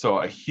 So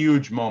a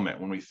huge moment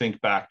when we think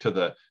back to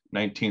the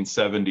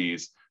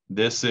 1970s.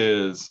 This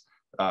is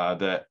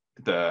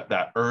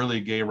that early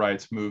gay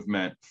rights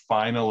movement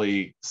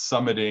finally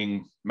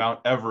summiting Mount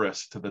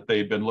Everest that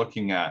they'd been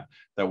looking at,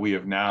 that we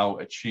have now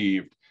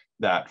achieved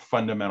that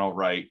fundamental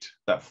right,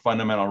 that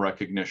fundamental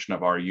recognition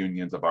of our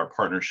unions, of our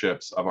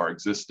partnerships, of our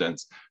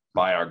existence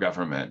by our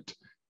government.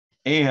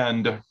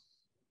 And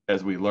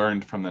as we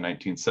learned from the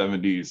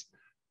 1970s,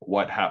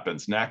 what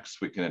happens next?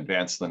 We can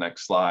advance to the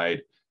next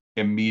slide.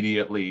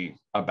 Immediately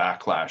a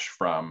backlash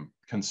from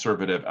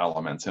conservative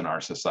elements in our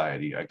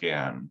society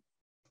again.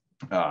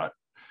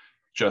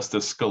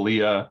 Justice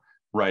Scalia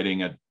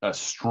writing a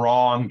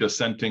strong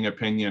dissenting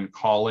opinion,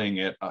 calling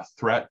it a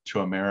threat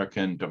to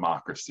American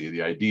democracy.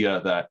 The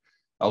idea that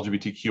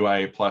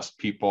LGBTQIA plus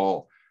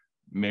people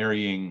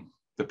marrying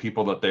the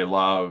people that they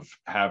love,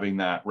 having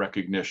that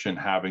recognition,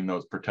 having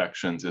those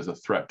protections is a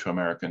threat to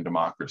American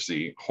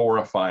democracy.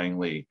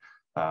 Horrifyingly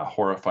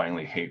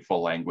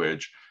hateful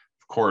language.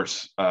 Of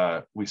course,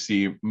 we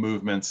see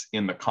movements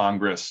in the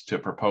Congress to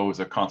propose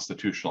a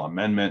constitutional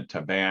amendment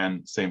to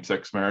ban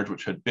same-sex marriage,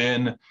 which had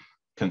been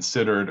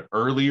considered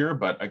earlier,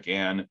 but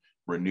again,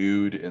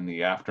 renewed in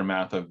the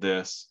aftermath of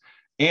this.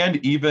 And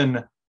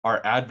even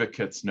our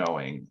advocates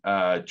knowing,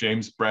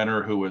 James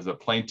Brenner, who was a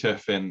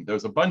plaintiff, and there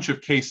was a bunch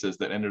of cases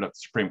that ended up at the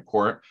Supreme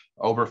Court.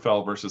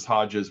 Obergefell versus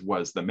Hodges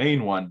was the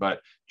main one, but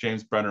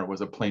James Brenner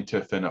was a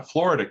plaintiff in a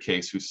Florida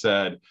case who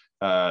said,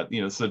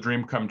 this is a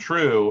dream come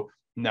true.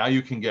 Now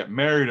you can get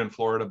married in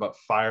Florida, but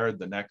fired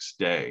the next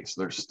day.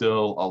 So there's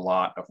still a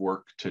lot of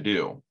work to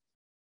do.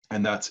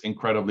 And that's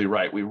incredibly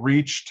right. We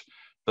reached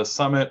the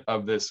summit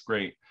of this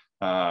great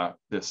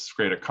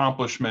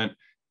accomplishment.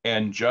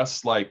 And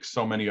just like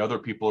so many other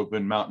people who've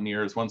been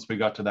mountaineers, once we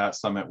got to that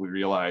summit, we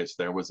realized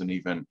there was an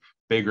even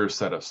bigger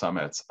set of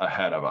summits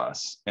ahead of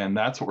us. And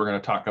that's what we're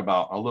going to talk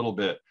about a little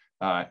bit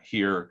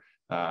here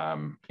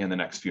in the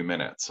next few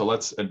minutes. So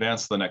let's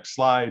advance to the next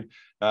slide.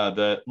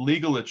 The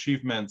legal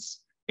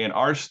achievements in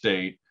our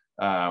state,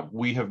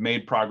 we have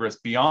made progress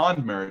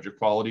beyond marriage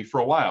equality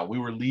for a while. We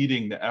were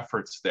leading the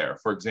efforts there.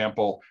 For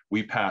example,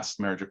 we passed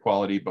marriage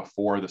equality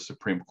before the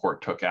Supreme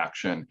Court took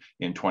action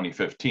in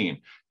 2015.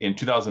 In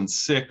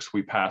 2006,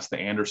 we passed the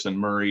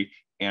Anderson-Murray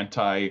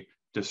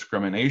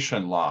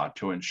anti-discrimination law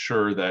to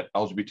ensure that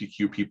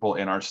LGBTQ people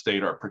in our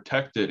state are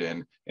protected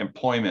in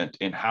employment,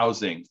 in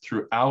housing,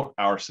 throughout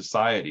our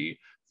society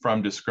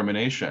from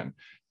discrimination.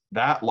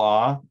 That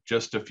law,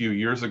 just a few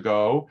years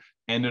ago,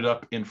 ended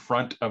up in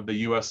front of the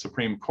US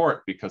Supreme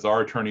Court because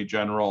our Attorney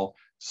General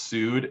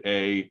sued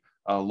a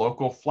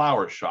local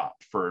flower shop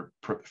for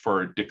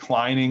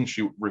declining.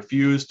 She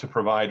refused to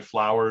provide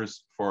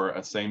flowers for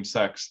a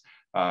same-sex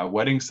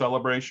wedding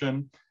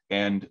celebration.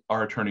 And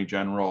our Attorney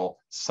General,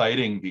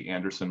 citing the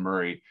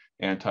Anderson-Murray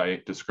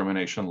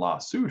anti-discrimination law,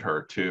 sued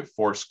her to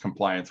force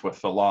compliance with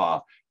the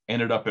law,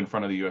 ended up in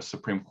front of the US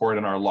Supreme Court,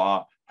 and our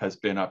law has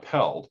been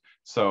upheld.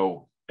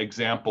 So,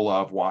 example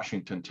of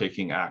Washington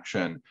taking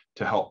action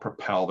to help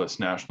propel this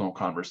national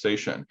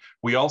conversation.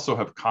 We also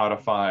have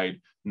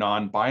codified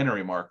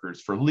non-binary markers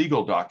for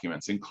legal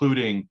documents,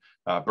 including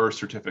birth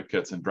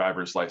certificates and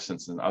driver's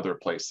license and other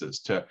places,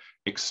 to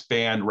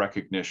expand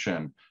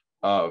recognition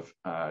of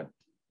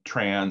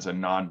trans and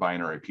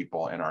non-binary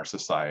people in our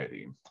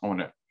society. I want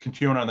to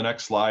continue on the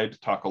next slide to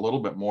talk a little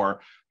bit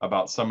more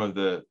about some of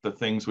the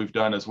things we've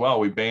done as well.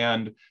 We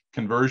banned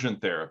conversion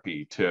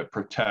therapy to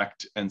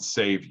protect and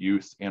save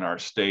youth in our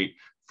state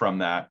from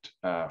that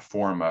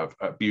form of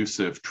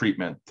abusive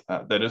treatment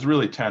that is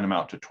really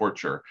tantamount to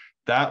torture.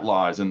 That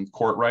law is in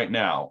court right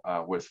now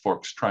with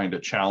folks trying to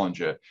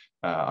challenge it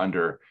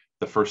under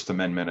the First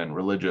Amendment and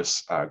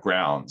religious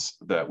grounds,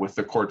 that with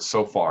the courts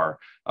so far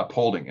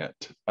upholding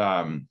it.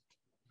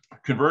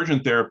 Conversion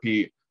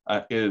therapy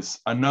is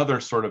another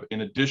sort of,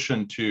 in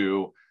addition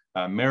to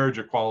marriage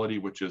equality,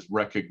 which is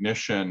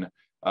recognition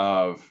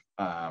of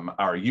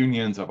our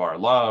unions, of our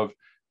love.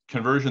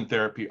 Conversion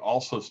therapy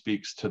also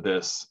speaks to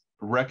this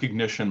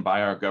recognition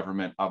by our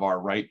government of our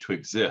right to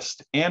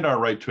exist, and our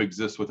right to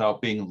exist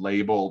without being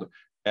labeled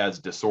as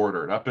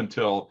disordered. Up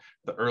until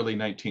the early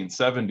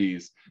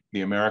 1970s,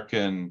 the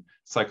American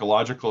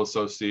Psychological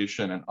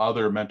Association and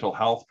other mental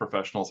health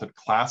professionals had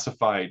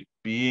classified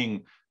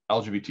being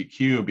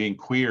LGBTQ, being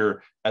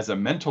queer, as a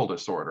mental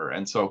disorder.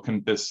 And so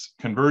this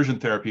conversion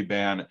therapy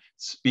ban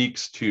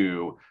speaks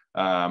to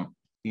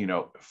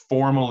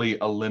formally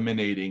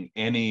eliminating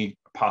any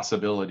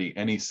possibility,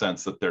 any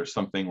sense that there's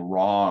something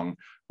wrong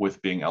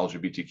with being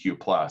LGBTQ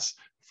plus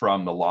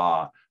from the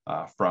law,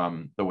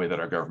 from the way that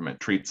our government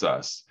treats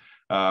us.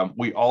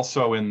 We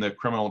also, in the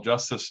criminal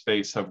justice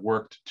space, have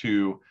worked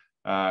to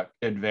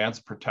advance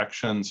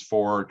protections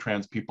for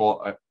trans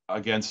people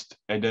against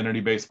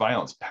identity-based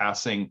violence,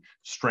 passing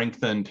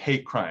strengthened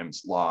hate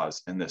crimes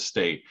laws in this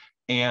state,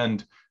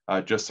 and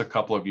just a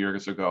couple of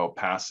years ago,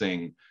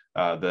 passing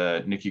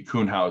the Nikki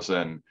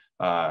Kuhnhausen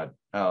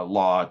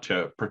law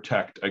to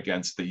protect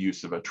against the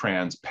use of a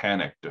trans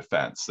panic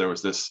defense. There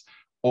was this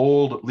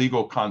old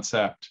legal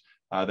concept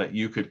that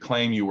you could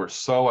claim you were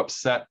so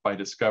upset by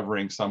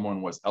discovering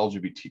someone was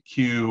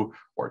LGBTQ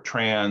or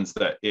trans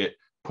that it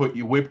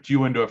whipped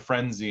you into a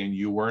frenzy and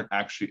you weren't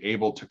actually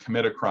able to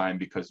commit a crime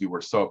because you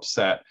were so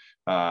upset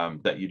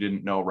that you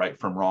didn't know right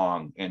from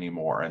wrong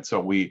anymore. And so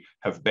we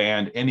have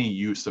banned any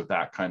use of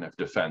that kind of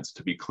defense,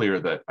 to be clear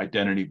that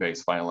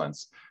identity-based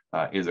violence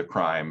is a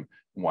crime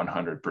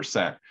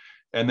 100%.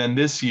 And then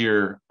this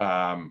year,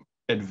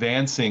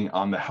 advancing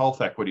on the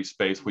health equity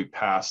space, we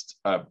passed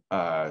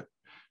a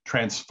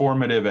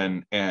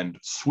transformative and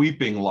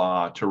sweeping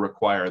law to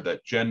require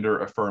that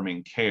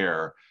gender-affirming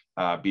care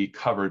be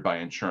covered by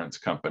insurance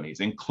companies,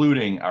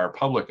 including our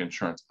public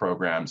insurance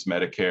programs,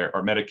 Medicare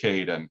or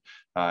Medicaid and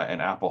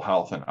Apple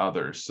Health and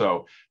others.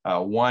 So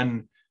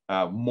one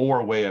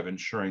more way of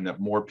ensuring that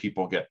more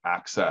people get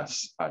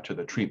access to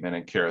the treatment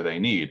and care they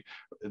need.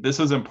 This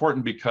is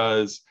important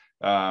because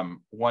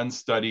one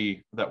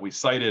study that we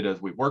cited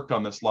as we worked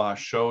on this law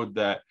showed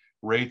that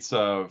rates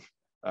of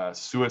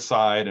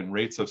suicide and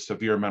rates of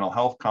severe mental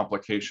health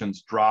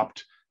complications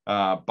dropped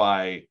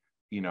by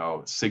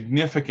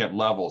significant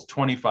levels,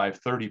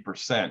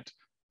 25-30%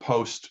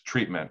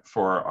 post-treatment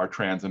for our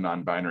trans and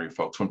non-binary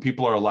folks. When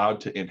people are allowed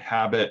to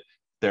inhabit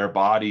their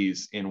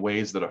bodies in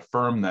ways that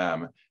affirm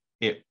them,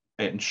 it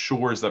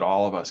ensures that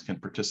all of us can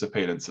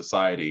participate in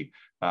society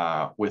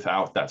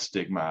without that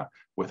stigma,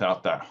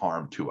 without that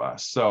harm to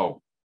us.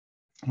 So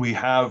we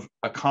have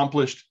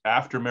accomplished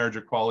after marriage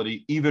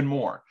equality even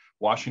more.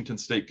 Washington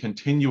State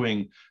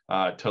continuing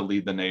to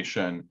lead the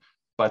nation,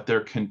 but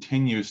there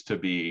continues to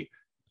be,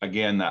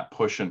 again, that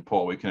push and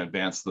pull. We can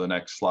advance to the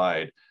next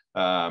slide,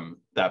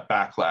 that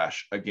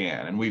backlash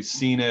again. And we've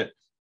seen it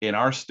in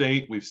our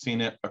state, we've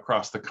seen it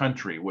across the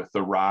country with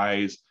the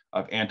rise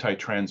of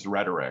anti-trans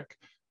rhetoric.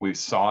 We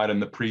saw it in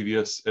the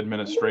previous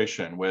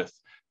administration with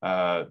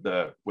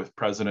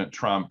President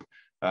Trump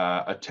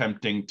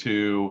attempting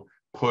to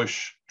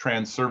push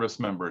trans service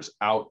members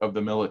out of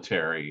the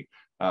military,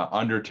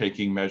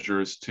 undertaking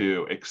measures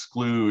to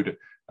exclude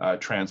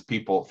trans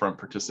people from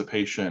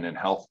participation in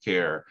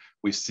healthcare.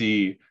 We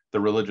see the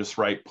religious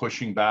right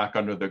pushing back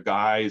under the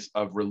guise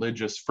of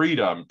religious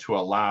freedom to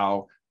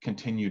allow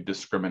continued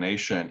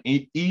discrimination,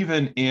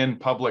 even in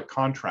public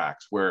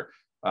contracts where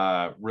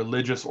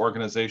religious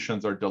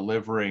organizations are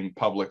delivering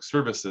public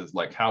services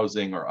like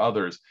housing or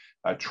others,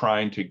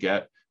 trying to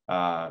get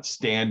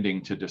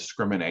standing to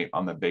discriminate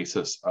on the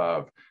basis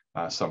of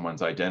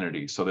someone's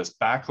identity. So this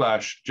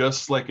backlash,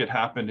 just like it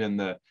happened in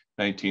the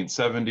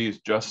 1970s,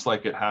 just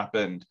like it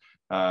happened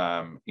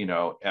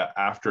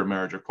after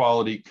marriage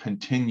equality,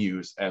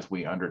 continues as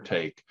we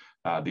undertake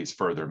these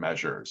further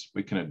measures.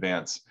 We can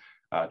advance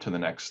to the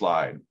next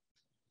slide.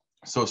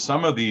 So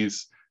some of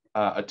these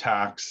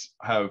attacks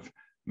have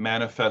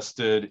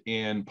manifested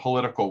in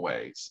political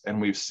ways,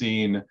 and we've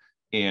seen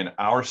in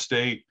our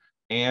state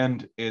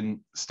and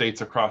in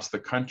states across the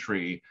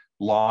country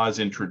laws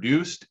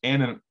introduced,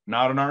 and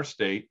not in our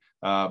state,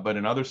 but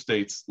in other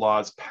states,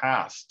 laws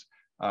passed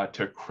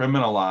to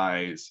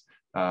criminalize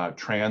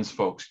trans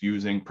folks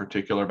using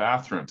particular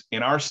bathrooms.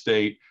 In our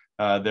state,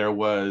 there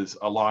was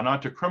a law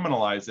not to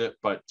criminalize it,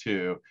 but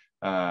to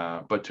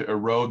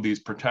erode these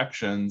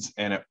protections,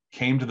 and it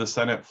came to the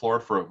Senate floor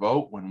for a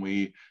vote when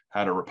we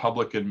had a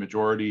Republican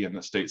majority in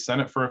the state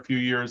Senate for a few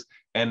years,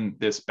 and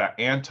this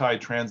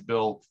anti-trans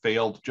bill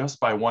failed just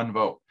by one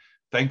vote.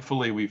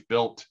 Thankfully, we've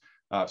built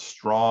a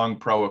strong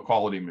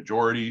pro-equality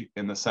majority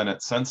in the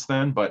Senate since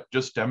then, but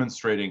just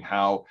demonstrating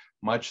how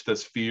much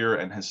this fear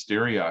and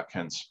hysteria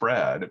can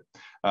spread.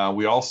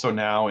 We also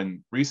now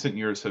in recent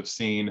years have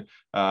seen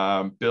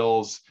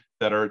bills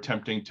that are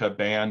attempting to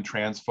ban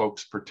trans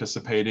folks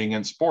participating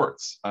in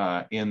sports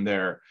in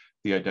the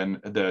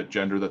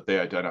gender that they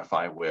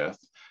identify with.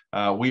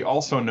 We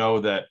also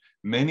know that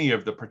many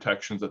of the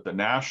protections at the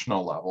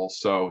national level,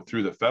 so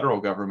through the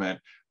federal government,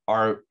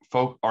 are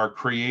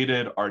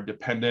created, are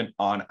dependent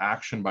on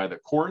action by the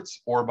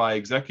courts or by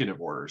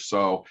executive orders.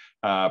 So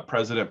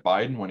President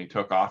Biden, when he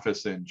took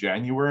office in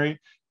January,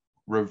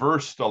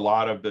 reversed a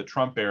lot of the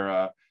Trump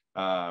era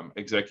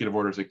executive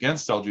orders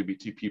against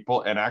LGBT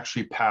people and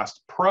actually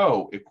passed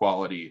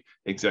pro-equality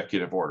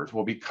executive orders.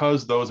 Well,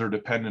 because those are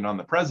dependent on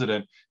the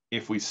president,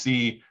 if we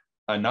see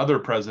another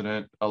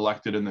president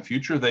elected in the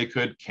future, they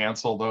could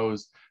cancel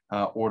those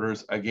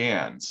orders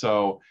again.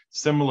 So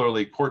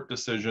similarly, court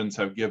decisions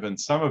have given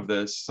some of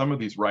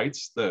these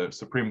rights. The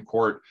Supreme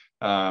Court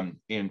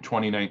in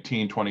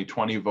 2019,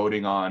 2020,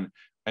 voting on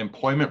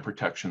employment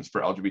protections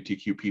for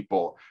LGBTQ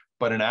people,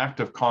 but an act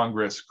of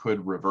Congress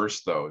could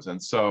reverse those.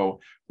 And so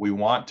we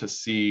want to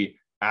see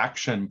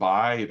action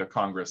by the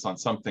Congress on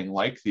something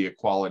like the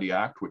Equality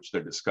Act, which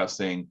they're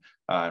discussing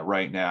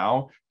right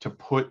now, to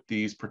put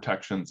these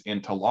protections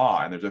into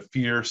law. And there's a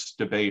fierce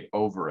debate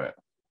over it.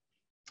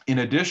 In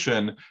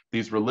addition,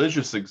 these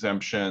religious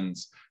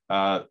exemptions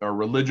or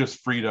religious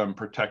freedom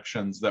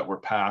protections that were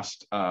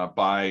passed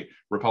by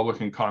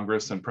Republican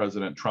Congress and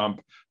President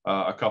Trump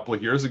a couple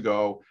of years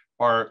ago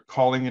are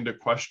calling into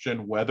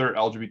question whether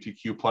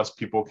LGBTQ+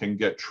 people can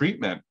get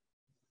treatment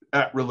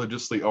at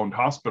religiously owned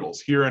hospitals.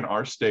 Here in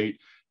our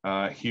state,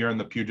 here in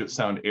the Puget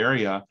Sound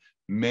area,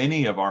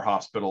 many of our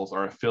hospitals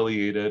are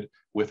affiliated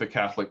with a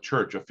Catholic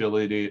church,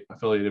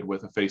 affiliated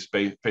with a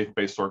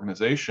faith-based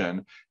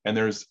organization. And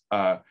there's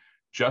a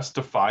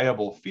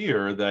justifiable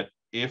fear that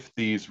if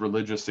these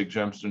religious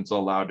exemptions are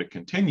allowed to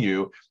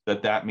continue,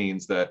 that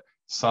means that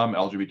some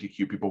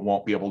LGBTQ people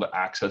won't be able to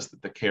access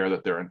the care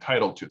that they're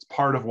entitled to. It's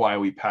part of why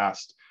we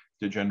passed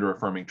the Gender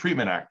Affirming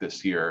Treatment Act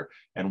this year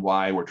and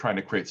why we're trying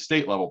to create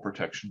state level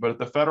protection. But at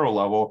the federal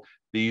level,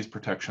 these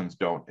protections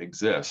don't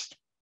exist.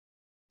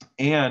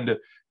 And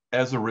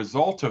as a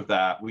result of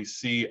that, we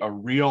see a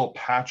real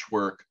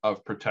patchwork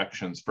of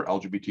protections for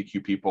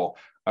LGBTQ people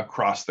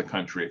across the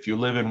country. If you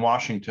live in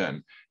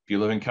Washington, if you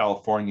live in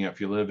California,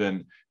 if you live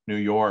in New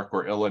York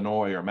or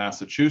Illinois or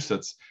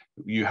Massachusetts,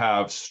 you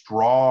have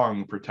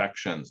strong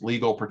protections,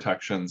 legal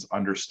protections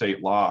under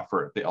state law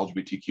for the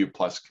LGBTQ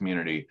plus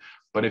community.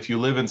 But if you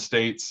live in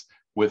states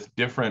with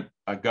different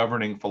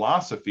governing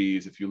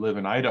philosophies, if you live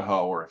in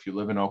Idaho, or if you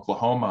live in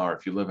Oklahoma, or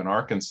if you live in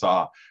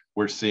Arkansas,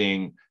 we're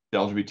seeing the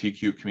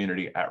LGBTQ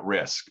community at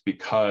risk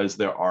because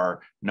there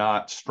are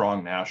not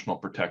strong national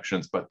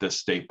protections, but this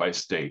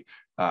state-by-state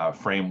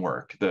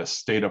framework. The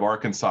state of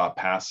Arkansas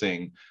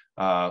passing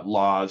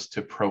laws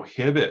to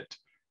prohibit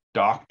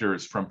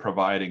doctors from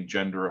providing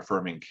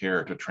gender-affirming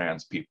care to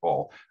trans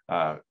people,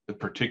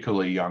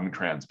 particularly young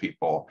trans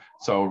people.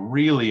 So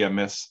really a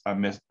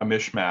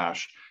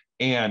mishmash.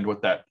 And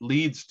what that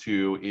leads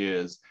to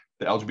is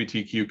the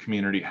LGBTQ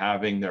community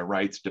having their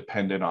rights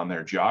dependent on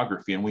their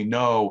geography. And we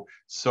know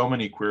so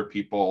many queer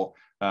people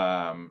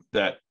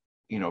that,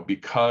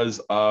 because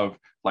of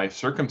life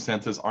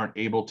circumstances aren't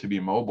able to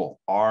be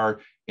mobile, are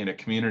in a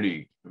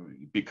community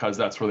because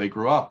that's where they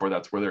grew up, or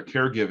that's where they're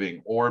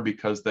caregiving, or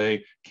because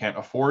they can't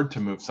afford to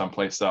move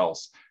someplace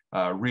else,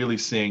 really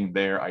seeing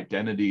their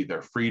identity,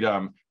 their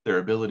freedom, their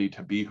ability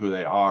to be who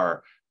they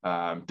are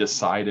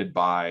decided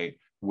by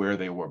where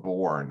they were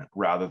born,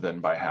 rather than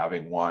by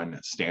having one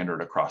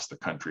standard across the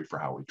country for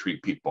how we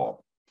treat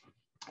people.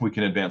 We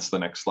can advance to the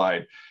next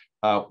slide.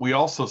 We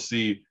also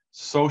see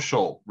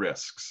social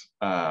risks,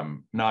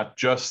 not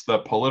just the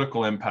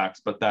political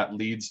impacts, but that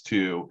leads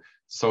to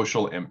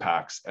social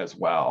impacts as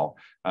well.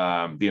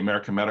 The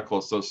American Medical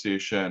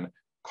Association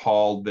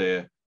called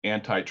the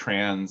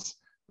anti-trans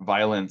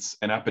violence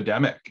an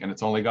epidemic, and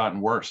it's only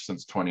gotten worse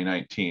since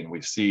 2019.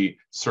 We see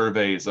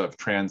surveys of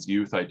trans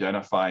youth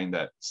identifying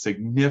that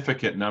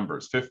significant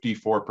numbers,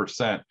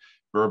 54%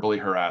 verbally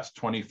harassed,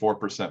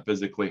 24%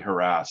 physically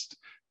harassed,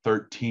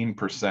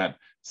 13%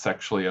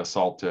 sexually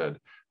assaulted,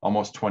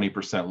 almost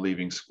 20%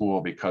 leaving school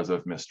because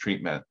of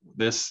mistreatment.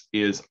 This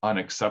is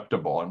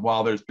unacceptable. And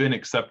while there's been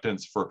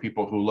acceptance for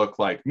people who look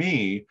like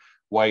me,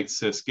 white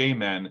cis gay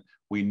men,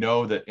 we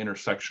know that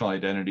intersectional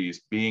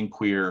identities, being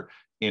queer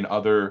in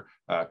other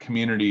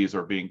communities,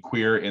 or being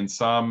queer in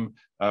some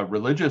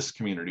religious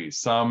communities,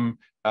 some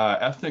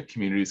ethnic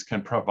communities,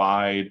 can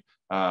provide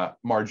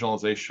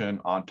marginalization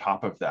on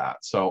top of that.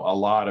 So a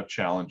lot of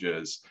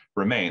challenges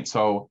remain.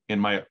 So in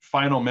my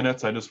final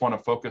minutes, I just want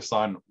to focus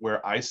on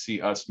where I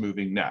see us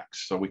moving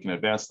next. So we can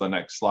advance to the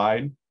next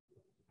slide.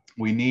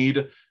 We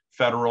need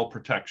federal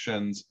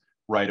protections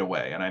right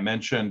away. And I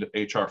mentioned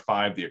HR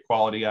 5, the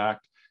Equality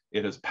Act.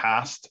 It has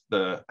passed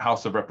the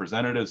House of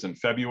Representatives in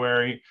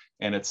February,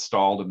 and it's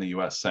stalled in the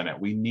US Senate.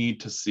 We need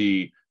to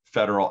see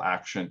federal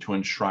action to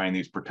enshrine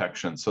these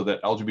protections so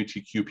that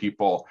LGBTQ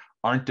people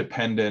aren't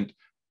dependent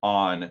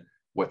on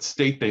what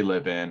state they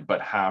live in, but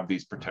have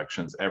these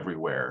protections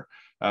everywhere.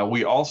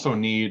 We also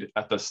need,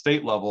 at the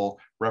state level,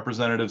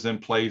 representatives in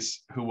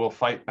place who will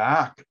fight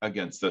back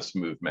against this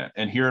movement.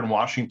 And here in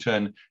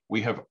Washington,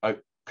 we have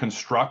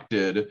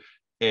constructed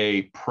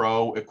a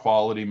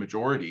pro-equality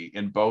majority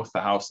in both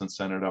the House and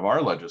Senate of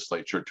our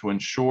legislature to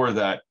ensure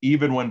that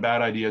even when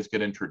bad ideas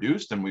get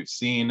introduced, and we've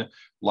seen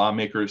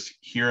lawmakers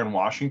here in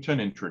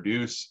Washington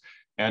introduce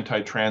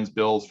anti-trans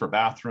bills for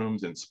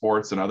bathrooms and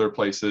sports and other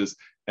places,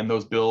 and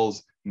those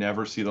bills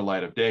never see the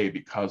light of day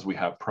because we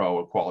have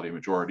pro-equality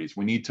majorities.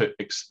 We need to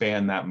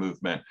expand that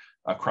movement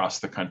across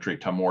the country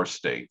to more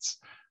states.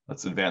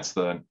 Let's advance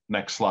to the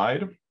next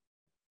slide.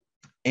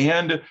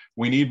 And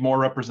we need more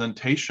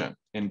representation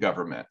in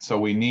government. So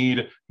we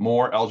need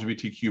more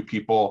LGBTQ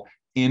people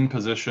in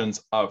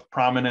positions of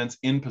prominence,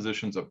 in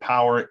positions of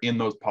power, in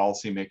those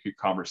policymaking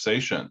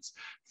conversations.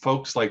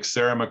 Folks like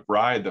Sarah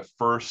McBride, the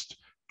first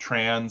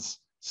trans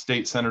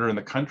state senator in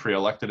the country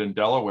elected in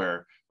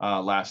Delaware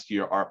last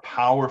year, are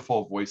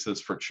powerful voices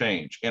for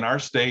change. In our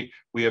state,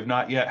 we have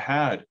not yet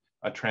had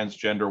a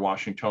transgender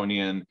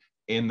Washingtonian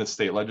in the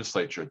state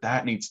legislature.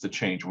 That needs to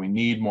change. We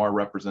need more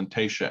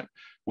representation.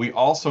 We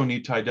also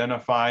need to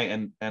identify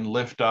and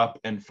lift up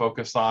and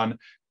focus on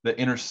the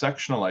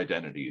intersectional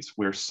identities.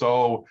 We're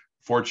so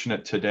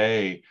fortunate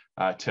today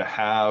to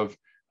have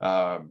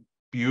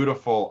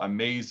beautiful,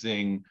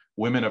 amazing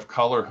women of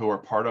color who are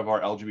part of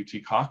our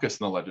LGBT caucus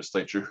in the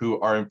legislature, who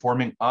are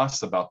informing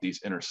us about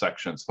these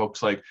intersections.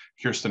 Folks like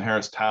Kirsten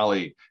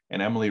Harris-Talley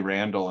and Emily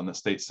Randall in the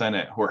state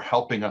Senate, who are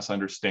helping us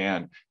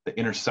understand the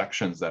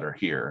intersections that are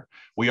here.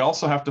 We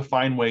also have to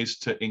find ways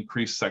to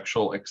increase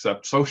social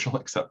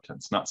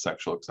acceptance, not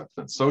sexual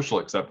acceptance, social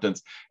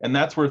acceptance. And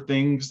that's where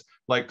things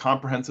like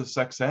comprehensive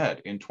sex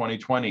ed in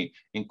 2020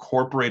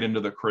 incorporate into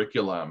the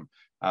curriculum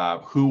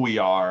who we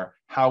are,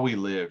 how we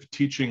live,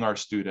 teaching our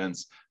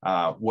students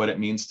what it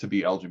means to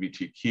be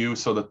LGBTQ,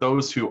 so that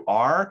those who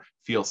are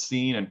feel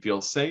seen and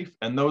feel safe,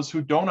 and those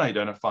who don't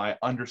identify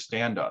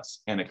understand us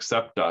and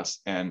accept us,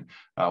 and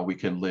we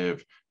can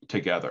live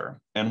together.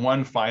 And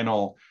one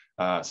final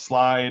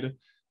slide.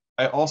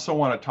 I also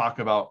want to talk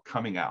about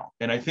coming out.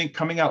 And I think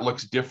coming out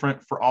looks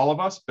different for all of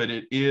us, but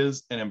it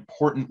is an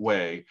important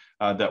way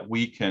that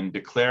we can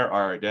declare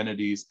our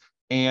identities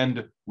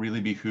and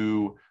really be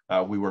who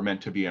we were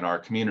meant to be in our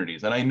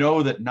communities. And I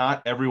know that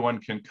not everyone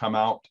can come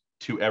out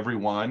to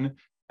everyone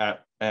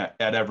at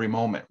every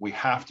moment. We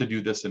have to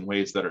do this in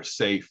ways that are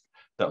safe,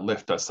 that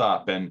lift us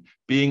up. And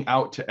being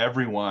out to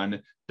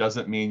everyone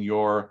doesn't mean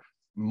you're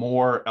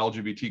more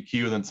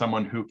LGBTQ than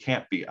someone who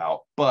can't be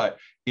out, but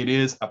it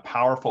is a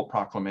powerful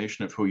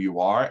proclamation of who you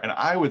are. And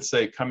I would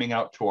say coming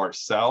out to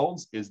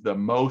ourselves is the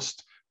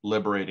most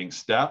liberating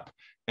step,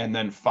 and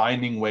then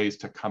finding ways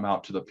to come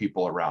out to the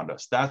people around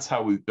us. That's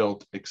how we've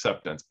built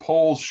acceptance.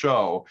 Polls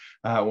show,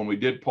 when we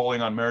did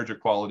polling on marriage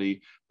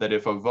equality, that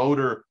if a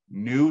voter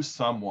knew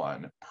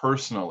someone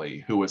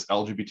personally who was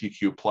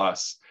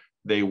LGBTQ+,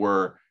 they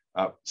were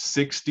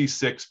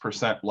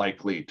 66%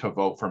 likely to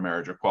vote for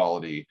marriage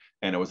equality.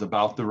 And it was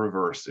about the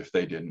reverse if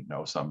they didn't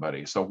know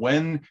somebody. So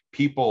when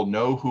people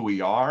know who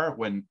we are,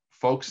 when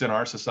folks in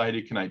our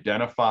society can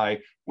identify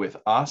with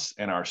us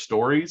and our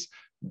stories,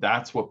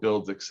 that's what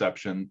builds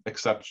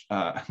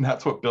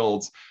that's what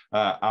builds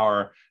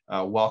our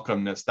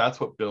welcomeness. That's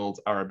what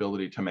builds our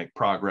ability to make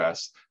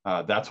progress.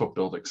 That's what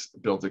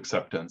builds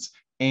acceptance.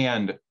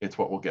 And it's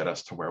what will get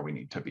us to where we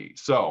need to be.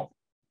 So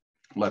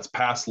let's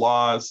pass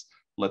laws,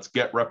 let's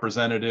get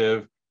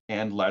representative,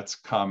 and let's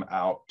come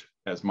out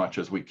as much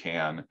as we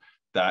can.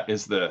 That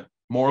is the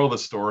moral of the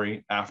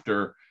story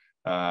after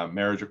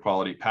marriage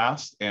equality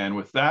passed. And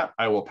with that,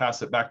 I will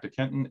pass it back to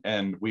Kenton,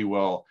 and we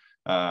will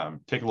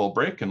take a little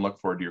break and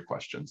look forward to your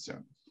questions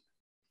soon.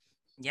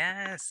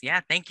 Yes. Yeah.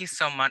 Thank you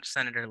so much,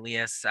 Senator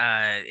Leas.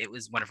 It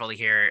was wonderful to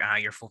hear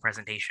your full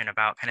presentation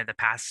about kind of the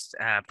past,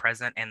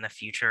 present, and the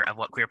future of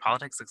what queer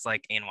politics looks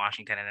like in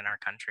Washington and in our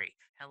country.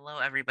 Hello,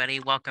 everybody.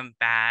 Welcome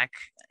back.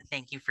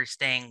 Thank you for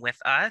staying with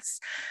us.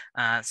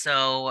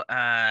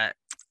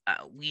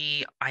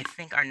 We, I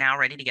think, are now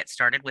ready to get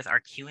started with our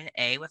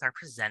Q&A with our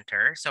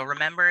presenter. So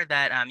remember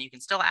that you can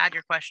still add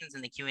your questions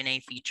in the Q&A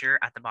feature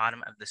at the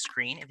bottom of the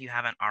screen if you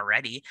haven't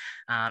already,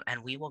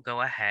 and we will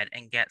go ahead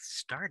and get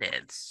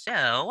started.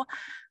 So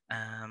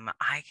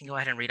I can go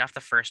ahead and read off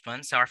the first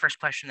one. So our first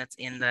question that's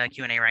in the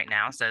Q&A right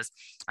now says,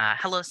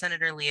 hello,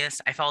 Senator Leas.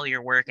 I follow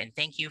your work and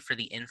thank you for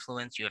the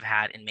influence you have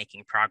had in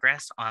making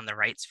progress on the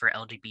rights for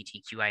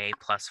LGBTQIA+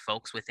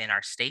 folks within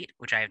our state,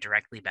 which I have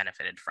directly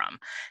benefited from.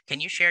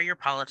 Can you share your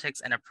politics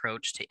and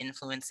approach to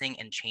influencing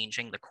and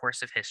changing the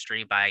course of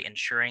history by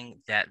ensuring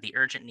that the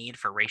urgent need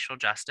for racial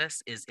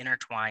justice is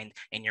intertwined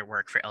in your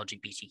work for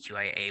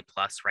LGBTQIA+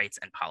 rights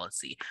and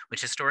policy,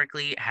 which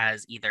historically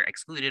has either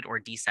excluded or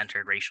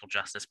decentered racial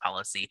justice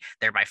policy,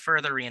 thereby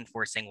further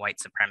reinforcing white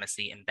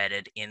supremacy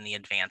embedded in the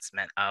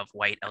advancement of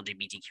white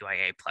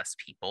LGBTQIA+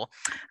 people.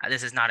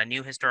 This is not a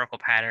new historical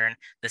pattern.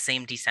 The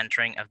same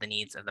decentering of the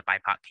needs of the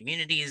BIPOC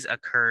communities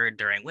occurred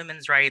during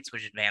women's rights,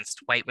 which advanced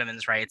white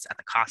women's rights at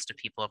the cost of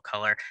people of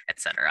color,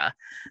 etc.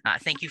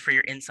 Thank you for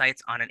your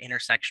insights on an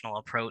intersectional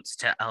approach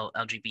to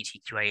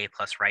LGBTQIA+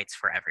 rights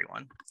for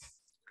everyone.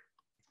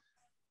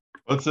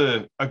 Well, it's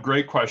a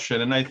great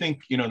question. And I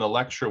think, in the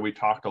lecture, we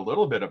talked a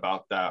little bit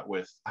about that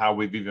with how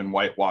we've even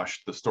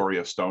whitewashed the story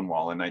of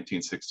Stonewall in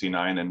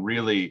 1969 and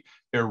really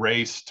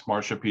erased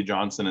Marsha P.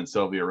 Johnson and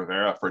Sylvia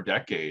Rivera for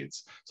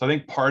decades. So I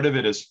think part of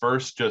it is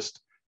first just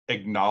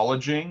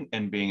acknowledging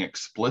and being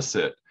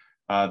explicit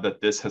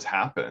that this has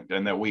happened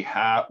and that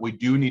we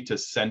do need to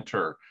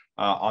center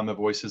on the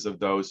voices of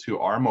those who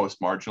are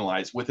most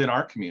marginalized within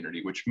our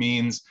community, which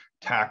means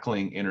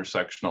tackling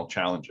intersectional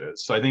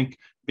challenges. So I think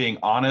being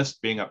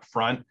honest, being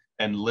upfront,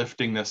 and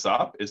lifting this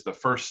up is the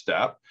first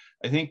step.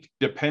 I think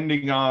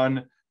depending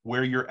on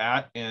where you're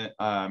at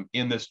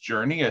in this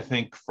journey, I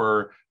think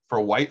for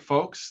white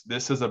folks,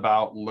 this is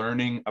about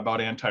learning about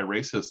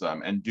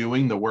anti-racism and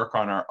doing the work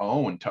on our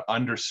own to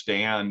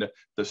understand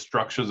the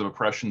structures of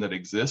oppression that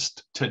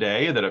exist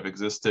today, that have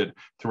existed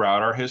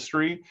throughout our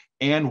history,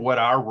 and what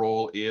our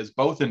role is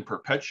both in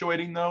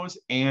perpetuating those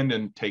and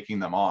in taking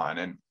them on.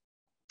 And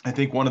I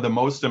think one of the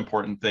most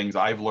important things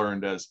I've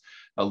learned as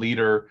a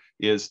leader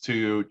is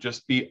to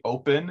just be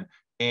open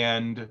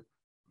and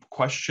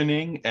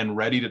questioning and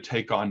ready to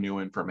take on new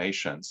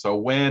information. So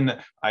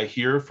when I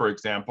hear, for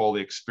example,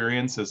 the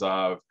experiences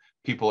of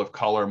people of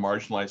color,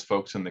 marginalized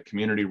folks in the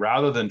community,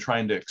 rather than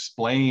trying to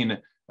explain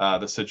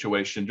the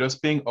situation,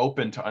 just being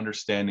open to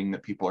understanding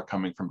that people are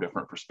coming from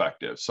different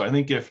perspectives. So I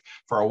think if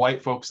for our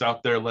white folks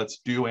out there, let's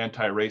do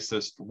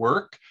anti-racist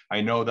work.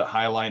 I know that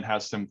Highline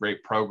has some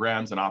great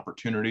programs and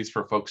opportunities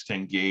for folks to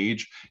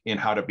engage in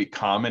how to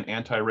become an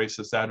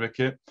anti-racist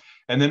advocate.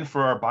 And then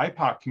for our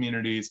BIPOC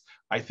communities,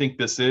 I think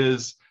this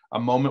is a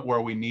moment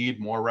where we need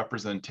more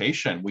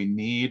representation. We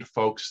need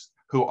folks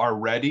who are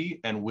ready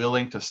and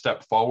willing to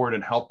step forward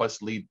and help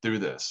us lead through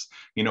this.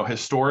 You know,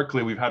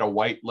 historically, we've had a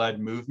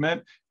white-led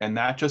movement, and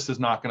that just is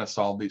not going to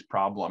solve these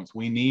problems.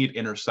 We need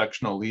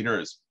intersectional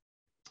leaders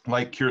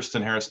like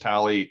Kirsten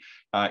Harris-Talley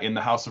in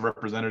the House of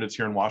Representatives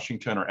here in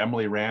Washington, or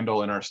Emily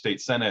Randall in our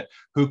state Senate,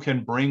 who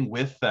can bring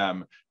with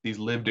them these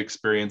lived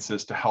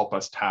experiences to help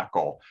us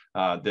tackle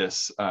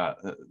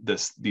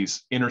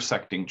these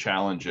intersecting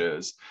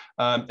challenges.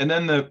 And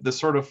then the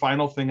sort of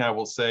final thing I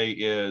will say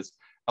is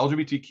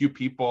LGBTQ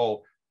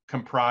people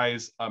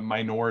comprise a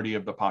minority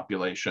of the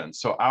population.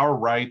 So our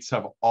rights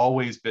have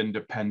always been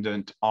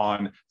dependent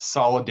on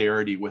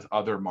solidarity with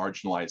other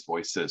marginalized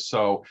voices.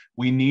 So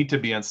we need to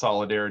be in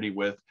solidarity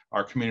with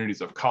our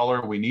communities of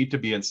color. We need to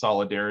be in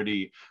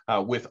solidarity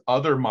with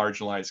other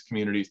marginalized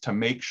communities to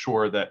make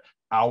sure that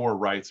our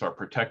rights are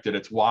protected.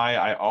 It's why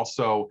I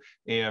also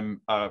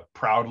am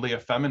proudly a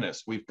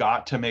feminist. We've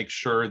got to make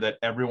sure that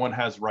everyone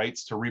has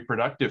rights to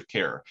reproductive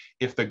care.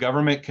 If the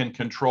government can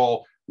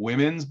control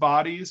women's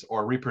bodies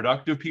or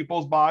reproductive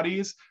people's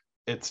bodies,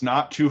 it's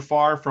not too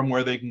far from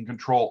where they can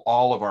control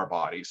all of our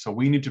bodies. So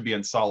we need to be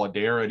in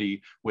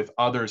solidarity with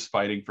others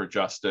fighting for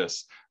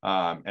justice.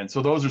 And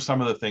so those are some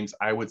of the things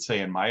I would say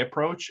in my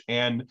approach.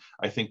 And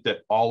I think that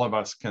all of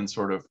us can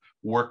sort of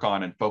work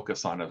on and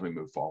focus on as we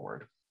move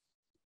forward.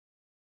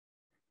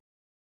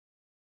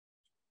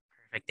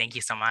 Perfect. Thank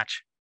you so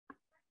much.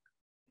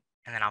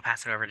 And then I'll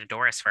pass it over to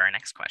Doris for our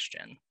next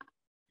question.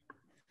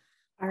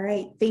 All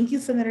right, thank you,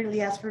 Senator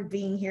Lias, for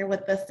being here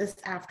with us this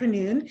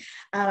afternoon.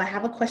 I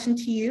have a question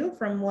to you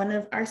from one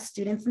of our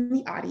students in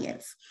the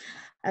audience.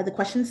 The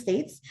question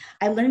states,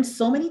 I learned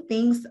so many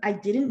things I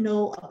didn't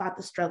know about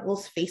the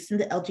struggles facing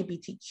the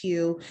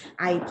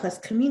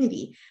LGBTQIA+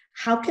 community.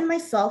 How can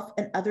myself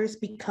and others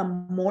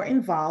become more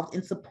involved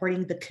in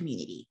supporting the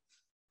community?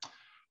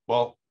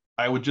 Well,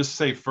 I would just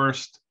say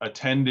first,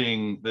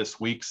 attending this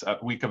week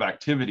of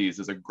activities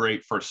is a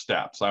great first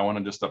step. So I want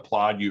to just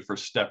applaud you for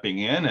stepping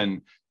in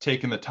and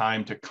taking the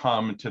time to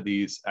come to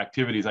these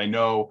activities. I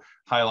know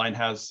Highline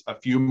has a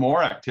few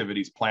more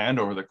activities planned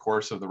over the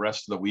course of the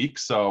rest of the week.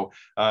 So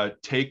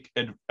take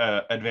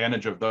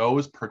advantage of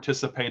those,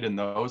 participate in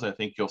those. I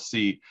think you'll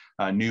see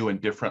new and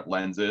different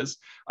lenses.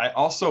 I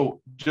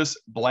also just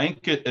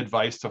blanket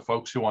advice to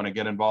folks who want to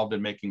get involved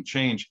in making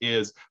change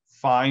is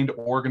find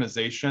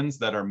organizations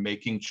that are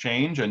making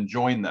change and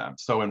join them.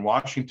 So in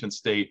Washington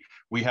State,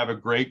 we have a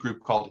great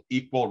group called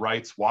Equal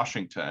Rights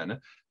Washington.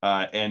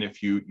 And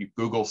if you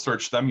Google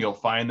search them, you'll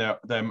find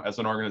them as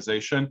an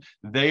organization.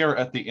 They are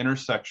at the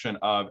intersection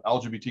of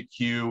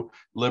LGBTQ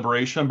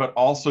liberation, but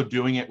also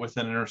doing it with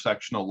an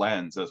intersectional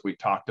lens, as we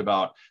talked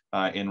about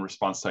in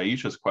response to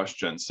Aisha's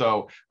question.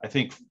 So I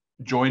think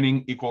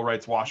joining Equal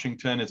Rights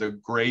Washington is a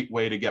great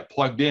way to get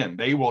plugged in.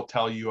 They will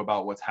tell you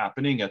about what's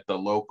happening at the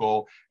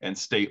local and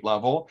state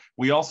level.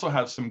 We also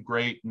have some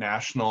great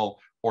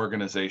national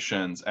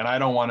organizations, and I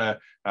don't want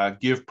to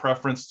give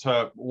preference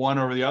to one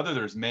over the other.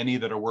 There's many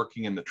that are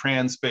working in the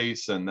trans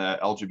space and the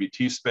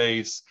LGBT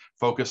space,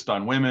 focused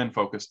on women,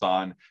 focused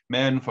on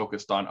men,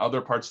 focused on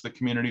other parts of the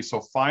community.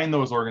 So find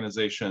those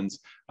organizations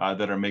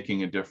that are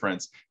making a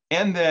difference.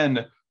 And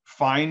then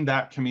find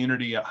that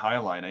community at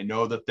Highline. I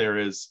know that there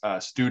is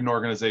student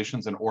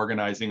organizations and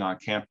organizing on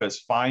campus.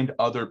 Find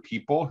other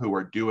people who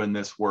are doing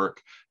this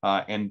work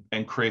and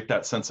create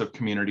that sense of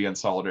community and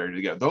solidarity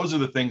together. Those are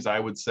the things I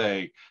would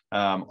say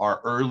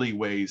are early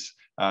ways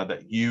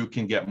that you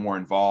can get more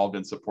involved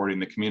in supporting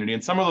the community.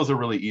 And some of those are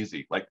really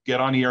easy, like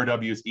get on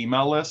ERW's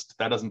email list.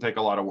 That doesn't take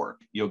a lot of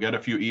work. You'll get a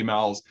few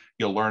emails,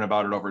 you'll learn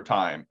about it over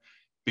time.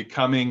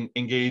 Becoming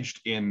engaged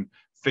in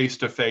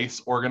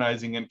face-to-face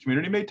organizing and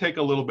community may take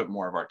a little bit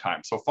more of our time.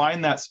 So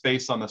find that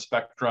space on the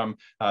spectrum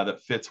that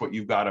fits what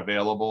you've got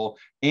available,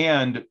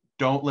 and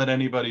don't let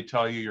anybody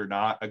tell you you're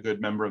not a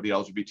good member of the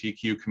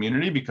LGBTQ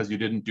community because you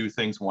didn't do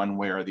things one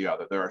way or the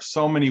other. There are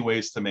so many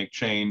ways to make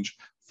change.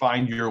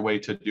 Find your way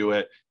to do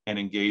it and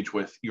engage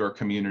with your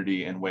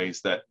community in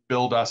ways that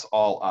build us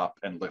all up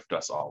and lift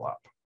us all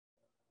up.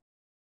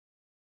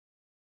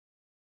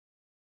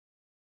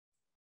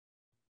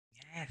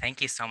 Yeah,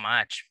 thank you so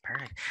much.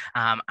 Perfect.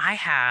 I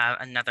have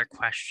another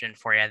question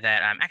for you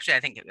that actually I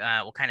think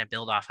we'll kind of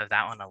build off of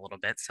that one a little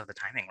bit, so the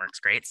timing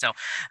works great. So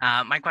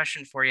my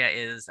question for you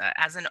is,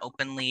 as an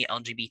openly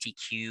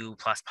LGBTQ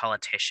plus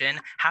politician,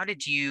 how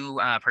did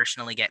you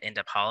personally get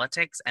into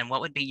politics, and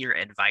what would be your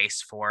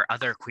advice for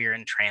other queer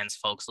and trans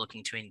folks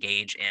looking to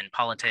engage in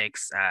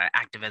politics,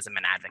 activism,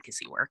 and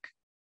advocacy work?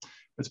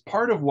 It's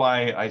part of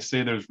why I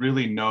say there's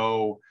really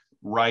no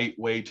right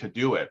way to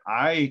do it.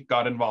 I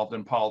got involved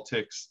in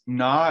politics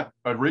not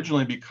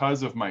originally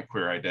because of my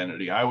queer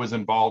identity. I was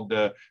involved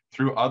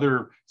through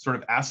other sort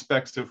of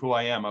aspects of who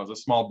I am. I was a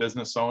small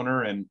business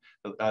owner and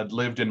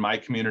lived in my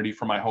community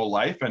for my whole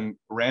life, and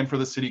ran for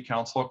the city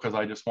council because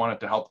I just wanted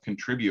to help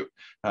contribute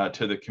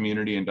to the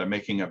community and to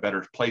making a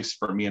better place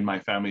for me and my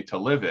family to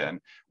live in.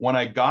 When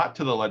I got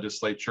to the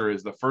legislature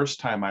is the first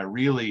time I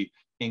really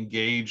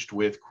engaged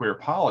with queer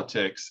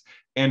politics.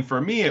 And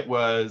for me, it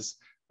was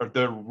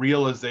the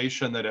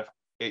realization that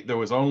if there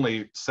was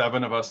only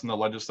 7 of us in the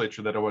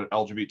legislature that were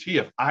LGBT,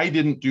 if I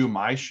didn't do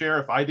my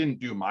share, if I didn't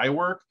do my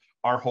work,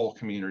 our whole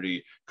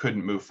community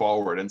couldn't move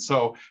forward. And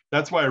so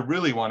that's why I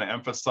really want to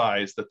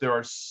emphasize that there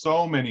are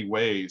so many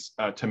ways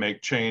to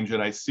make change.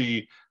 And I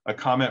see a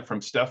comment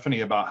from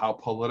Stephanie about how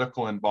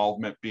political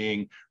involvement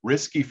being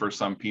risky for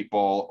some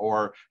people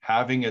or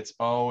having its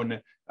own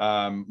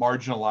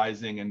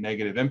marginalizing and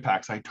negative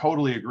impacts. I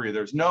totally agree.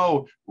 There's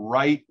no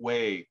right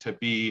way to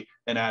be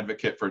an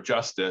advocate for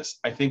justice.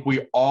 I think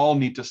we all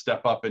need to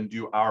step up and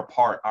do our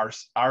part,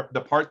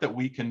 the part that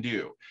we can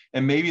do.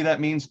 And maybe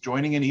that means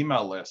joining an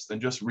email list and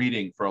just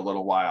reading for a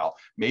little while.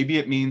 Maybe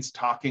it means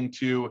talking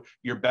to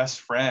your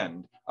best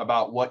friend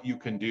about what you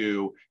can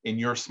do in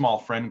your small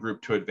friend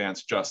group to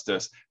advance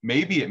justice.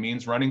 Maybe it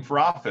means running for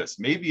office.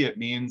 Maybe it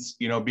means,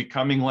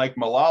 becoming like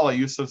Malala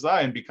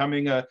Yousafzai and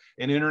becoming an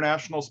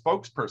international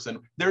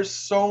spokesperson. There's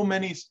so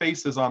many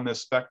spaces on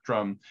this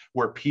spectrum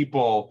where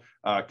people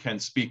can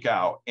speak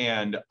out.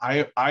 And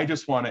I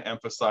just want to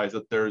emphasize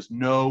that there's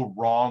no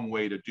wrong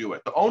way to do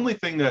it. The only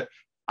thing that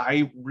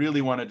I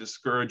really want to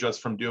discourage us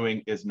from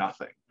doing is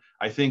nothing.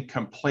 I think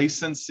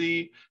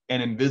complacency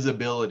and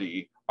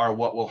invisibility are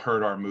what will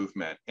hurt our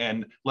movement.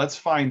 And let's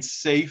find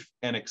safe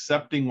and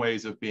accepting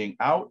ways of being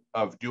out,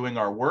 of doing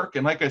our work.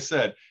 And like I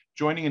said,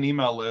 joining an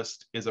email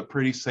list is a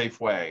pretty safe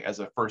way as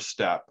a first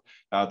step.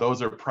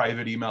 Those are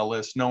private email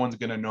lists. No one's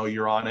going to know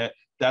you're on it.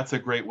 That's a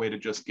great way to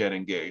just get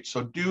engaged.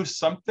 So do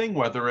something,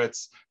 whether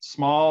it's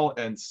small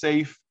and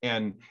safe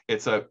and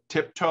it's a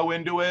tiptoe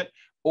into it,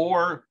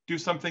 or do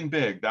something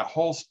big. That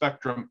whole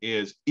spectrum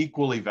is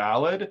equally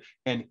valid,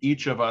 and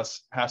each of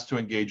us has to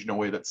engage in a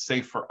way that's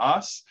safe for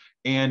us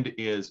and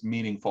is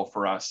meaningful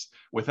for us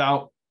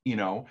without,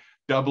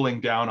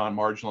 doubling down on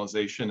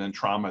marginalization and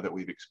trauma that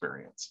we've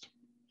experienced.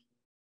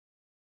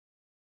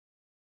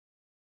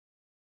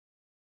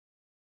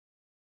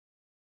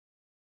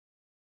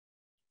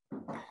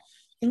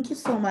 Thank you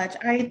so much.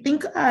 I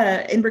think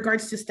in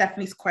regards to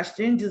Stephanie's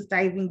question, just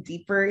diving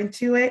deeper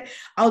into it,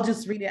 I'll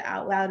just read it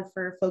out loud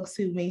for folks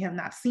who may have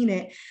not seen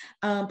it.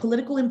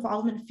 Political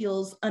involvement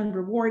feels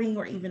unrewarding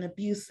or even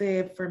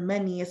abusive for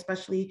many,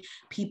 especially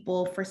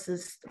people from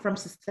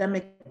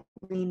systemically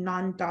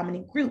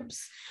non-dominant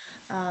groups.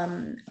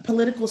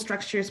 Political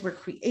structures were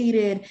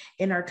created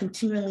and are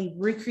continually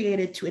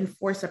recreated to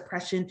enforce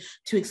oppression,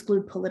 to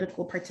exclude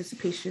political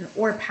participation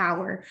or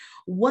power.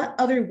 What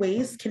other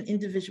ways can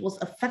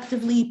individuals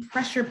effectively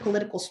pressure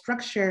political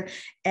structure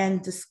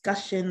and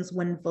discussions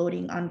when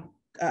voting on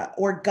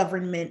or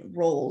government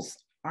roles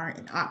aren't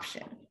an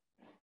option?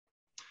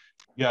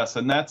 Yes,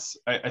 and that's,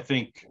 I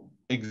think,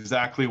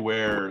 exactly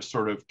where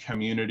sort of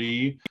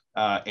community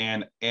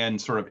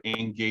and sort of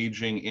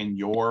engaging in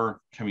your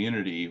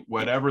community,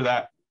 whatever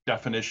that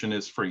definition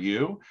is for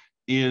you,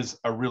 is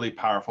a really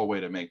powerful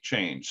way to make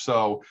change.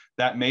 So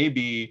that may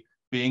be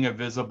being a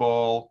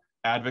visible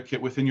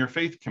advocate within your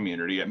faith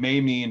community. It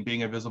may mean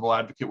being a visible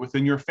advocate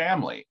within your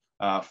family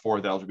for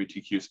the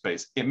LGBTQ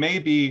space. It may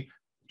be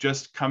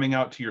just coming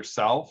out to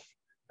yourself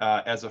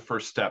as a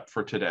first step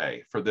for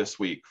today, for this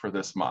week, for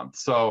this month.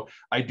 So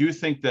I do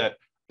think that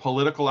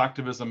political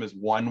activism is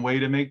one way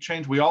to make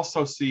change. We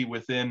also see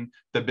within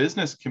the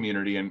business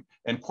community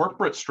and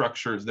corporate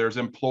structures, there's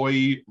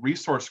employee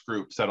resource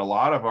groups at a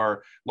lot of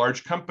our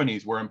large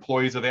companies where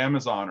employees of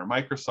Amazon or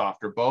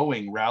Microsoft or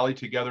Boeing rally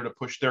together to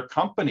push their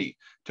company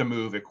to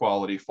move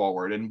equality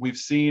forward. And we've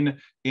seen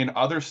in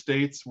other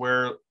states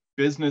where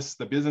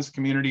the business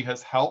community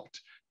has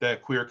helped the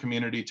queer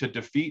community to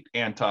defeat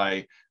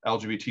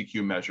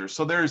anti-LGBTQ measures.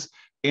 So there's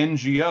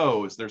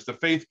NGOs, there's the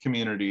faith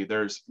community,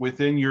 there's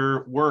within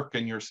your work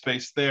and your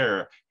space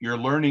there, your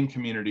learning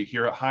community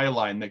here at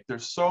Highline. Like,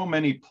 there's so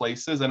many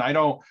places, and I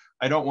don't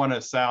want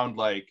to sound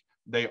like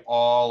they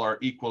all are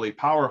equally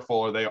powerful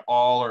or they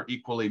all are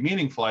equally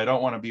meaningful. I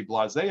don't want to be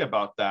blasé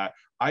about that.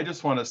 I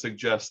just want to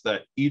suggest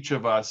that each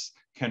of us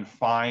can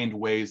find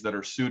ways that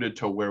are suited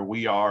to where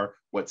we are,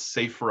 what's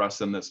safe for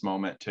us in this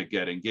moment to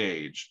get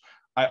engaged.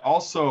 I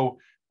also,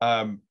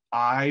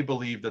 I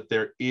believe that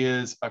there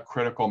is a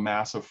critical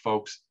mass of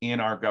folks in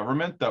our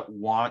government that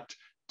want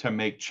to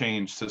make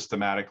change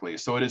systematically.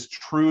 So it is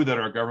true that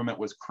our government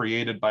was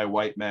created by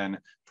white men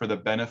for the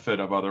benefit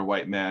of other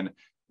white men.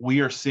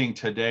 We are seeing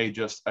today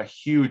just a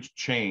huge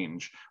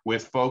change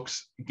with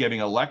folks getting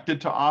elected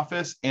to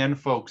office and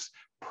folks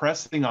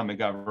pressing on the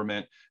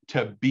government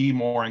to be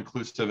more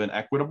inclusive and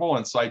equitable.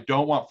 And so I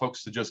don't want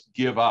folks to just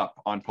give up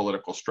on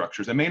political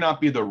structures. It may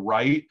not be the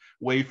right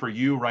way for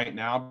you right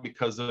now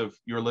because of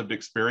your lived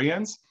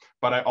experience,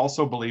 but I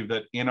also believe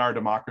that in our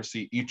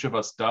democracy, each of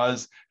us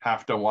does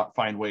have to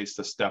find ways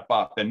to step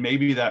up. And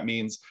maybe that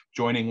means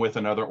joining with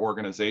another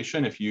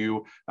organization. If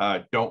you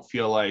don't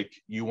feel like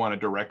you want to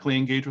directly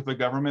engage with the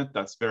government,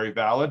 that's very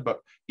valid.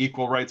 But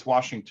Equal Rights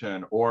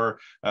Washington, or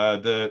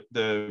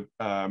the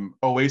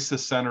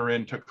Oasis Center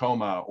in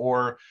Tacoma,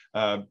 or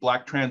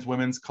Black Trans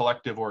Women's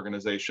Collective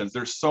organizations.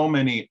 There's so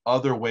many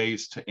other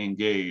ways to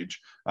engage.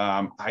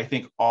 I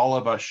think all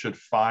of us should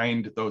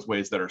find those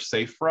ways that are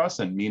safe for us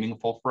and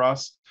meaningful for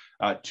us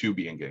to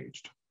be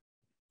engaged.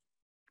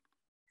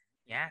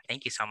 Yeah,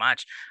 thank you so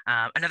much.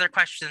 Another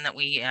question that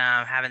we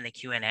have in the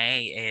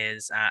Q&A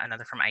is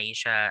another from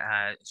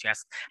Aisha. She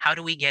asks, how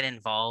do we get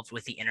involved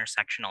with the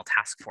intersectional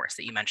task force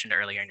that you mentioned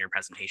earlier in your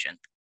presentation?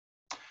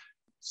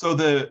 So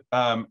the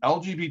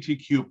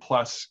LGBTQ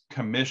plus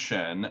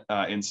commission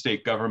in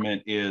state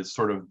government is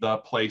sort of the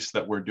place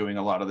that we're doing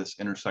a lot of this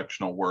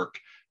intersectional work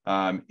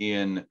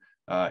in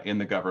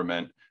the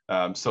government.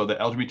 So the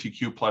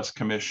LGBTQ plus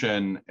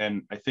commission,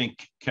 and I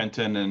think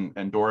Kenton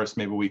and Doris,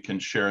 maybe we can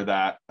share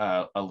that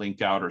a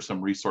link out or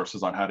some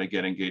resources on how to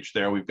get engaged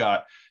there. We've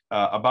got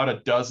about a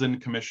dozen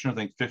commissioners, I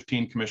think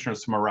 15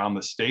 commissioners from around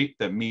the state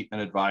that meet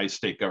and advise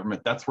state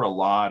government. That's where a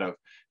lot of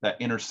that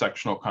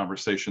intersectional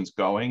conversation's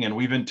going. And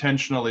we've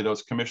intentionally,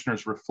 those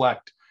commissioners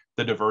reflect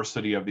the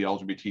diversity of the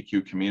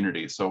LGBTQ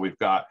community. So we've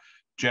got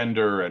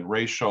gender and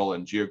racial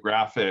and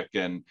geographic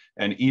and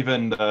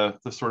even the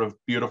sort of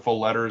beautiful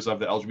letters of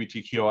the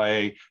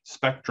LGBTQIA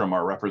spectrum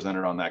are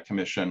represented on that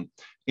commission.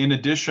 In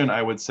addition,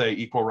 I would say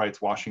Equal Rights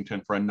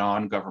Washington, for a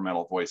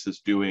non-governmental voice, is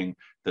doing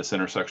this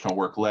intersectional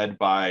work led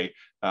by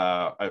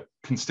a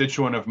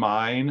constituent of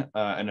mine,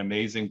 an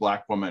amazing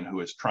Black woman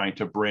who is trying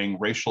to bring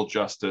racial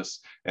justice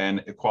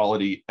and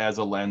equality as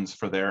a lens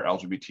for their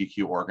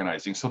LGBTQ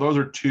organizing. So those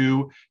are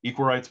two,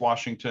 Equal Rights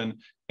Washington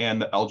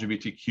and the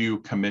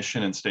LGBTQ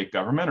Commission in state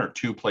government, are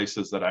two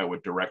places that I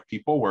would direct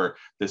people where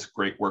this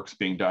great work's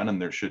being done,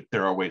 and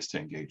there are ways to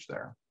engage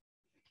there.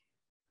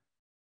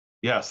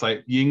 Yes,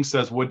 Ying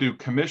says, what do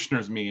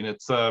commissioners mean?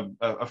 It's a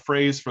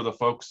phrase for the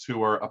folks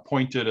who are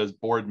appointed as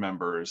board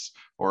members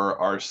or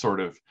are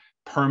sort of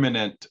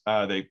permanent.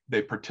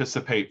 They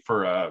participate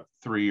for a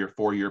 3 or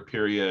 4 year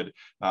period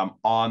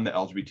on the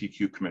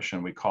LGBTQ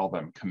commission. We call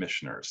them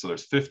commissioners. So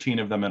there's 15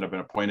 of them that have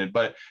been appointed,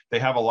 but they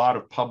have a lot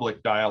of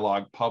public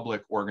dialogue,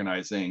 public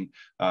organizing,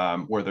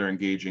 where they're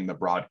engaging the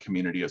broad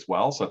community as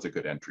well. So that's a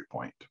good entry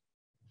point.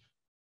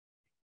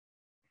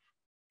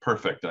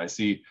 Perfect. And I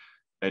see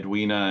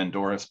Edwina and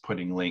Doris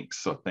putting links.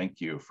 So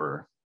thank you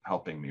for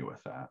helping me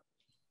with that.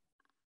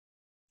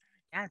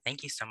 Yeah,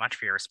 thank you so much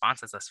for your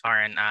responses thus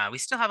far. And we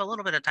still have a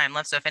little bit of time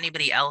left. So if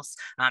anybody else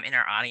in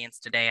our audience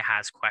today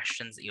has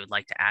questions that you would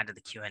like to add to the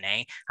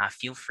Q&A,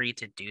 feel free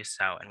to do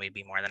so, and we'd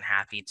be more than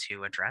happy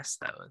to address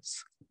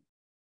those.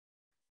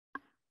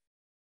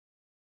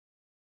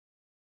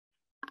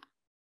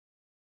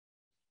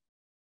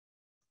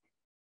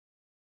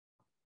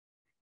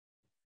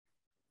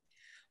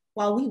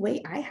 While we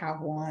wait, I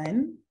have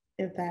one,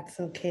 if that's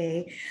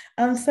okay.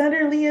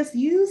 Senator Leas,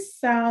 you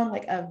sound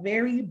like a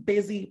very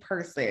busy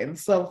person.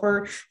 So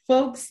for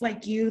folks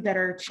like you that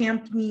are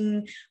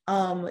championing,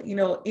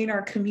 in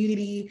our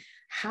community,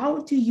 how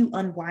do you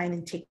unwind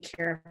and take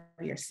care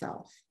of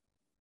yourself?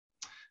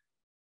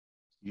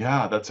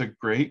 Yeah, that's a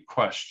great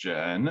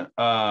question.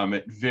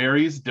 It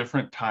varies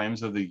different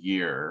times of the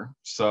year.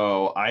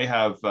 So I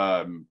have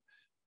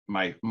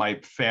my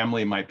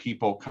family, my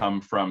people come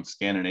from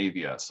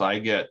Scandinavia. So I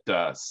get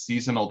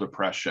seasonal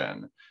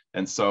depression.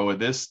 And so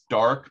this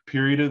dark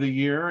period of the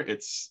year,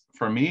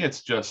 for me,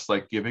 it's just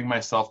like giving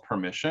myself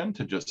permission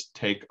to just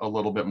take a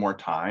little bit more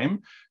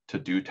time to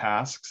do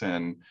tasks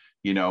and,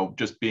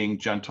 just being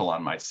gentle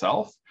on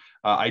myself.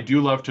 I do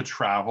love to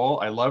travel.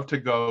 I love to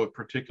go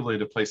particularly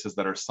to places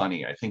that are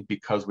sunny, I think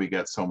because we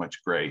get so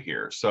much gray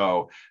here.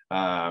 So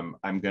I'm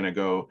going to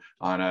go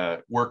on a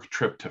work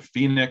trip to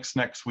Phoenix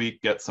next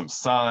week, get some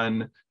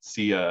sun,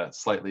 see a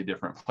slightly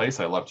different place.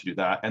 I love to do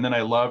that. And then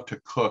I love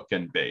to cook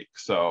and bake.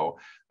 So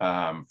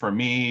for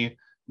me,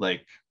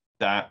 like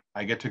that,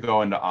 I get to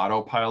go into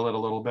autopilot a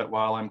little bit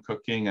while I'm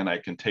cooking, and I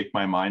can take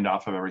my mind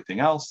off of everything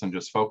else and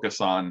just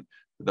focus on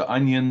the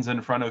onions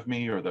in front of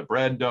me or the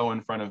bread dough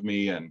in front of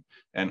me and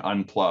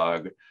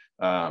unplug.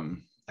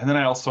 And then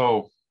I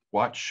also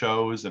watch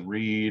shows and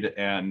read,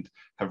 and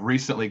have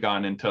recently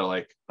gone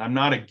into I'm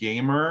not a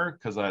gamer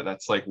because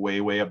that's like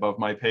way above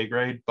my pay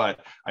grade,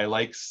 but I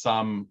like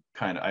some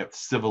kind of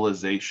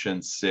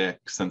Civilization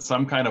 6 and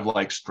some kind of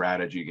like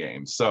strategy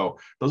games. So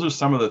those are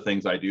some of the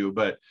things I do,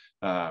 but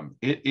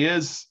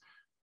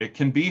it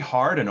can be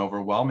hard and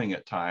overwhelming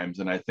at times.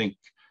 And I think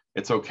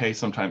it's okay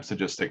sometimes to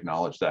just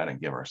acknowledge that and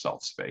give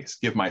myself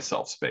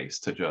space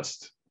to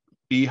just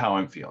be how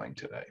I'm feeling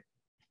today.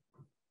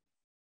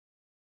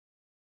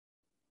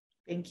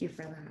 Thank you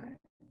for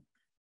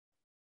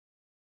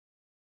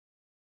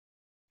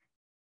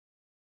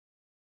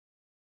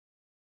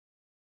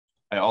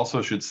that. I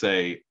also should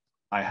say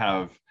I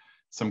have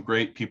some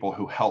great people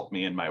who help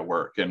me in my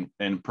work. And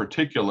in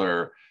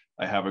particular,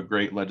 I have a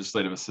great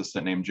legislative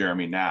assistant named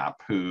Jeremy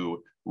Knapp,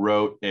 who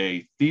wrote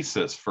a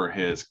thesis for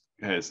his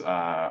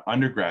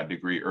undergrad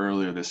degree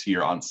earlier this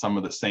year on some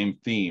of the same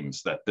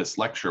themes that this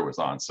lecture was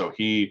on. So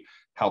he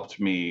helped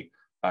me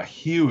a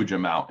huge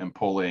amount in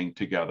pulling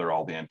together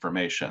all the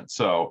information.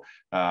 So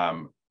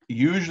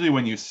usually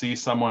when you see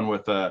someone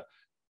with a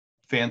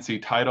fancy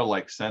title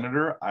like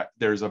senator,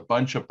 there's a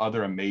bunch of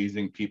other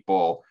amazing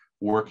people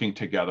working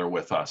together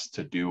with us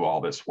to do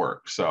all this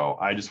work. So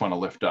I just want to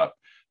lift up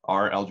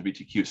our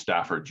LGBTQ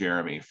staffer,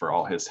 Jeremy, for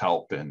all his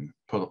help in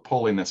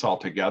pulling this all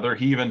together.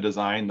 He even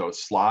designed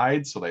those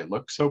slides so they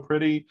look so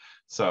pretty.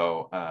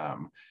 So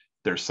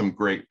there's some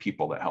great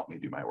people that help me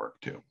do my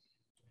work too.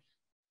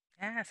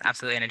 Yes,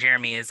 absolutely. And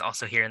Jeremy is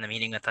also here in the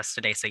meeting with us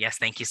today. So yes,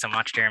 thank you so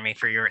much, Jeremy,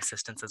 for your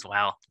assistance as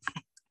well.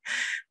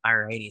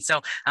 Alrighty,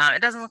 so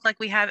it doesn't look like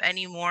we have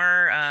any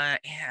more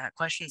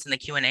questions in the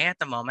Q&A at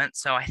the moment,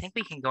 so I think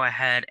we can go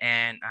ahead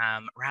and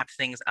wrap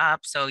things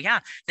up. So yeah,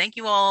 thank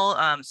you all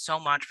so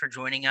much for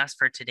joining us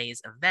for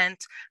today's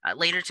event.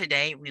 Later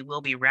today, we will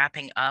be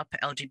wrapping up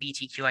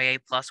LGBTQIA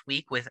Plus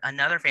Week with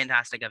another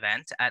fantastic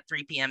event. At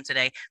 3 p.m.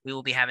 today, we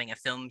will be having a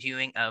film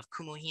viewing of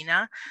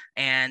Kumuhina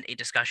and a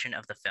discussion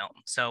of the film.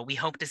 So we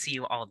hope to see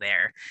you all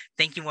there.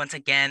 Thank you once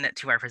again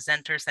to our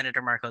presenter,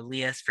 Senator Marco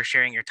Elias, for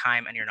sharing your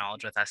time and your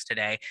knowledge with us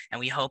today. And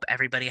we hope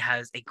everybody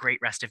has a great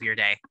rest of your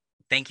day.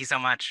 Thank you so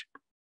much.